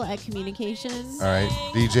like horrible at communication, All right,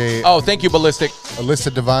 DJ. Oh, thank you, Ballistic.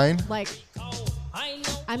 Alyssa Divine. like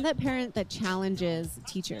I'm that parent that challenges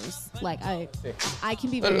teachers. Like I can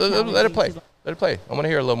be very Let it play. challenging. Let it play. I want to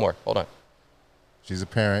hear a little more. Hold on. She's a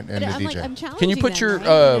parent and a I'm like, DJ. I'm challenging Can you put them, your right?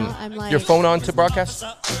 You know, I'm like, your phone on to broadcast?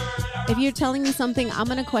 If you're telling me something, I'm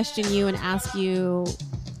gonna question you and ask you.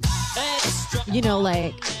 You know,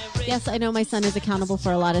 like, yes, I know my son is accountable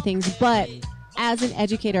for a lot of things, but as an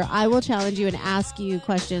educator, I will challenge you and ask you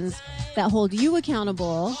questions that hold you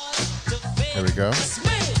accountable. There we go.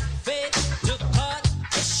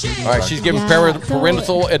 All right, she's giving Yeah,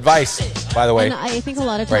 parental advice, by the way. And I think a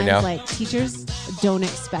lot of Right times, now. like, teachers don't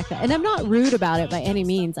expect that. And I'm not rude about it by any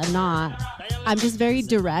means. I'm not. I'm just very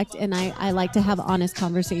direct, and I like to have honest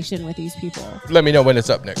conversation with these people. Let me know when it's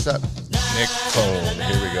up next. Next phone.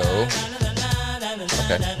 Here we go.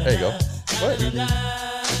 Okay, there you go. What?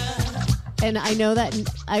 And I know that,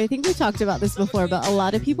 I think we talked about this before, but a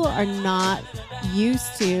lot of people are not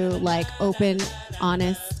used to, like, open,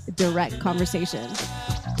 honest, direct conversation.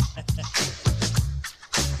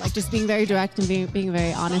 Like, just being very direct and being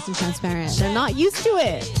very honest and transparent. They're not used to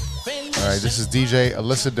it. All right, this is DJ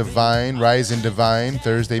Alyssa Divine, Rising Divine,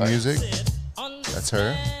 Thursday music. That's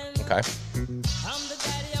her. Okay.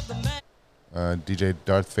 DJ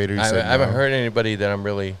Darth Vader. You I said haven't no. heard anybody that I'm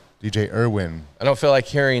really. DJ Irwin. I don't feel like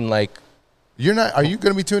hearing like. You're not. Are you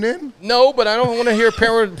going to be tuned in? No, but I don't want to hear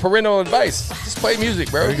parental advice. Just play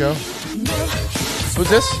music, bro. There you go. Who's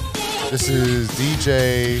this? This is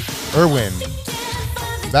DJ Irwin.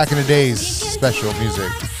 Back in the days, special music.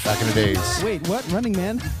 Back in the days. Wait, what? Running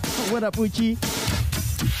Man? What up, Uchi?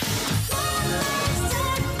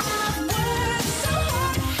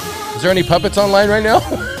 Is there any puppets online right now?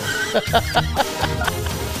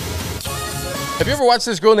 Have you ever watched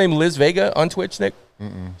this girl named Liz Vega on Twitch, Nick?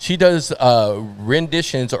 She does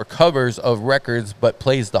renditions or covers of records, but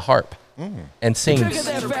plays the harp and sings.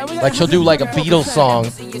 Like she'll do like a Beatles song,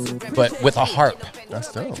 but with a harp.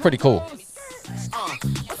 That's dope. It's pretty cool. All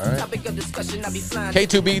right.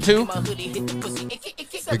 K2B2.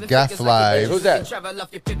 The Gaff Live. Who's that?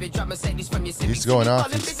 He's going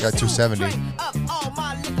off. He's got 270.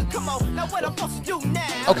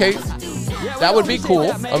 Okay, that would be cool.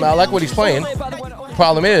 I like what he's playing.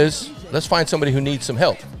 Problem is, let's find somebody who needs some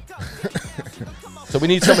help. So we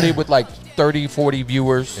need somebody with like 30, 40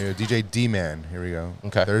 viewers. Here, DJ D-Man. Here we go.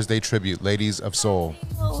 Okay. Thursday tribute, Ladies of Soul.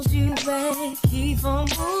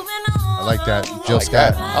 I like that. Jill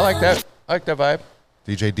Scott. I like that. I like that vibe.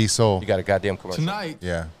 DJ D Soul. You got a goddamn commercial. Tonight,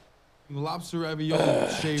 Yeah. lobster ravioli.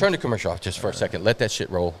 shaved. Turn the commercial off just for a second. Let that shit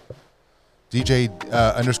roll. DJ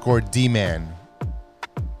underscore D-Man.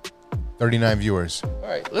 39 viewers. All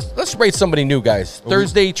right, let's rate somebody new, guys.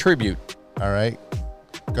 Thursday tribute. All right.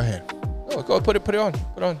 Go ahead. Oh, go put it on.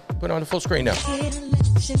 Put it on the full screen now. Here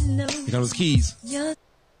come those keys.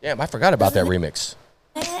 Damn, I forgot about that remix.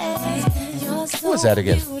 Who was that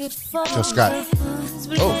again? Jill Scott.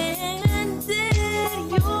 Oh.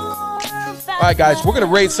 All right, guys, we're gonna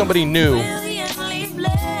rate somebody new.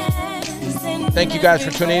 Thank you guys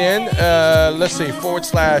for tuning in. Let's see, / spell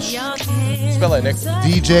it, Nick.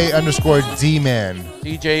 DJ underscore D-Man.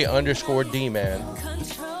 DJ underscore D-Man.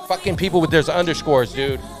 Fucking people with their underscores,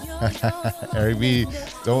 dude. Eric B,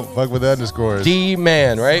 don't fuck with the underscores.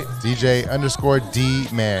 D-Man, right? DJ underscore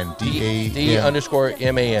D-Man. D-A. D underscore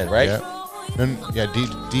M-A-N, right? Yeah. Yeah,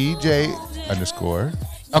 DJ underscore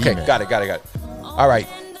Okay, D-Man. got it. All right.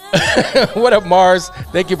 What up, Mars?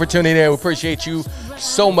 Thank you for tuning in. We appreciate you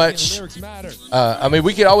so much. I mean,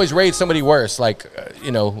 we could always rate somebody worse, like,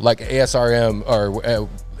 like ASRM or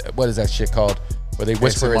what is that shit called? Where they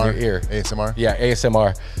whisper ASMR. in your ear. ASMR? Yeah,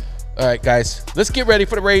 ASMR. All right, guys, let's get ready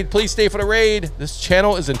for the raid. Please stay for the raid. This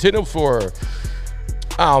channel is intended for...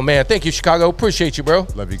 Oh, man. Thank you, Chicago. Appreciate you, bro.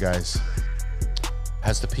 Love you guys.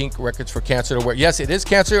 Has the pink records for cancer awareness. Yes, it is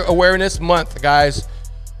Cancer Awareness Month, guys.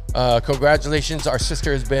 Congratulations. Our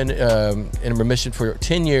sister has been in remission for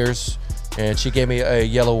 10 years, and she gave me a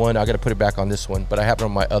yellow one. I got to put it back on this one, but I have it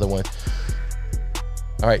on my other one.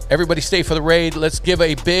 All right, everybody stay for the raid. Let's give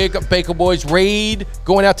a big Bakaboyz raid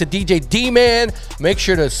going out to DJ D-Man. Make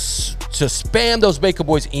sure to spam those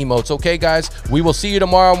Bakaboyz emotes, okay, guys? We will see you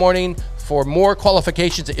tomorrow morning for more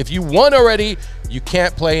qualifications. If you won already, you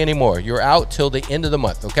can't play anymore. You're out till the end of the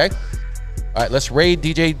month, okay? All right, let's raid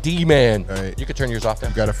DJ D-Man. All right. You can turn yours off now.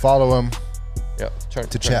 You got to follow him. Yep.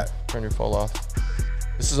 Chat. Turn your phone off.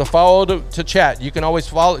 This is a follow to chat. You can always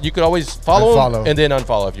follow. You can always follow Unfollow. him and then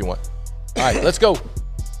unfollow if you want. All right, let's go.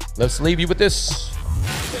 Let's leave you with this.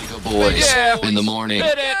 Bakaboyz in the morning.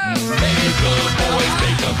 Hey,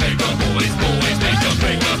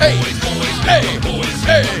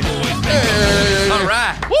 hey. All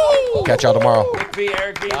right. Woo! Catch y'all tomorrow.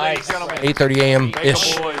 Nice. 8:30 a.m.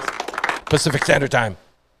 ish. Pacific Standard Time.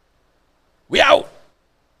 We out.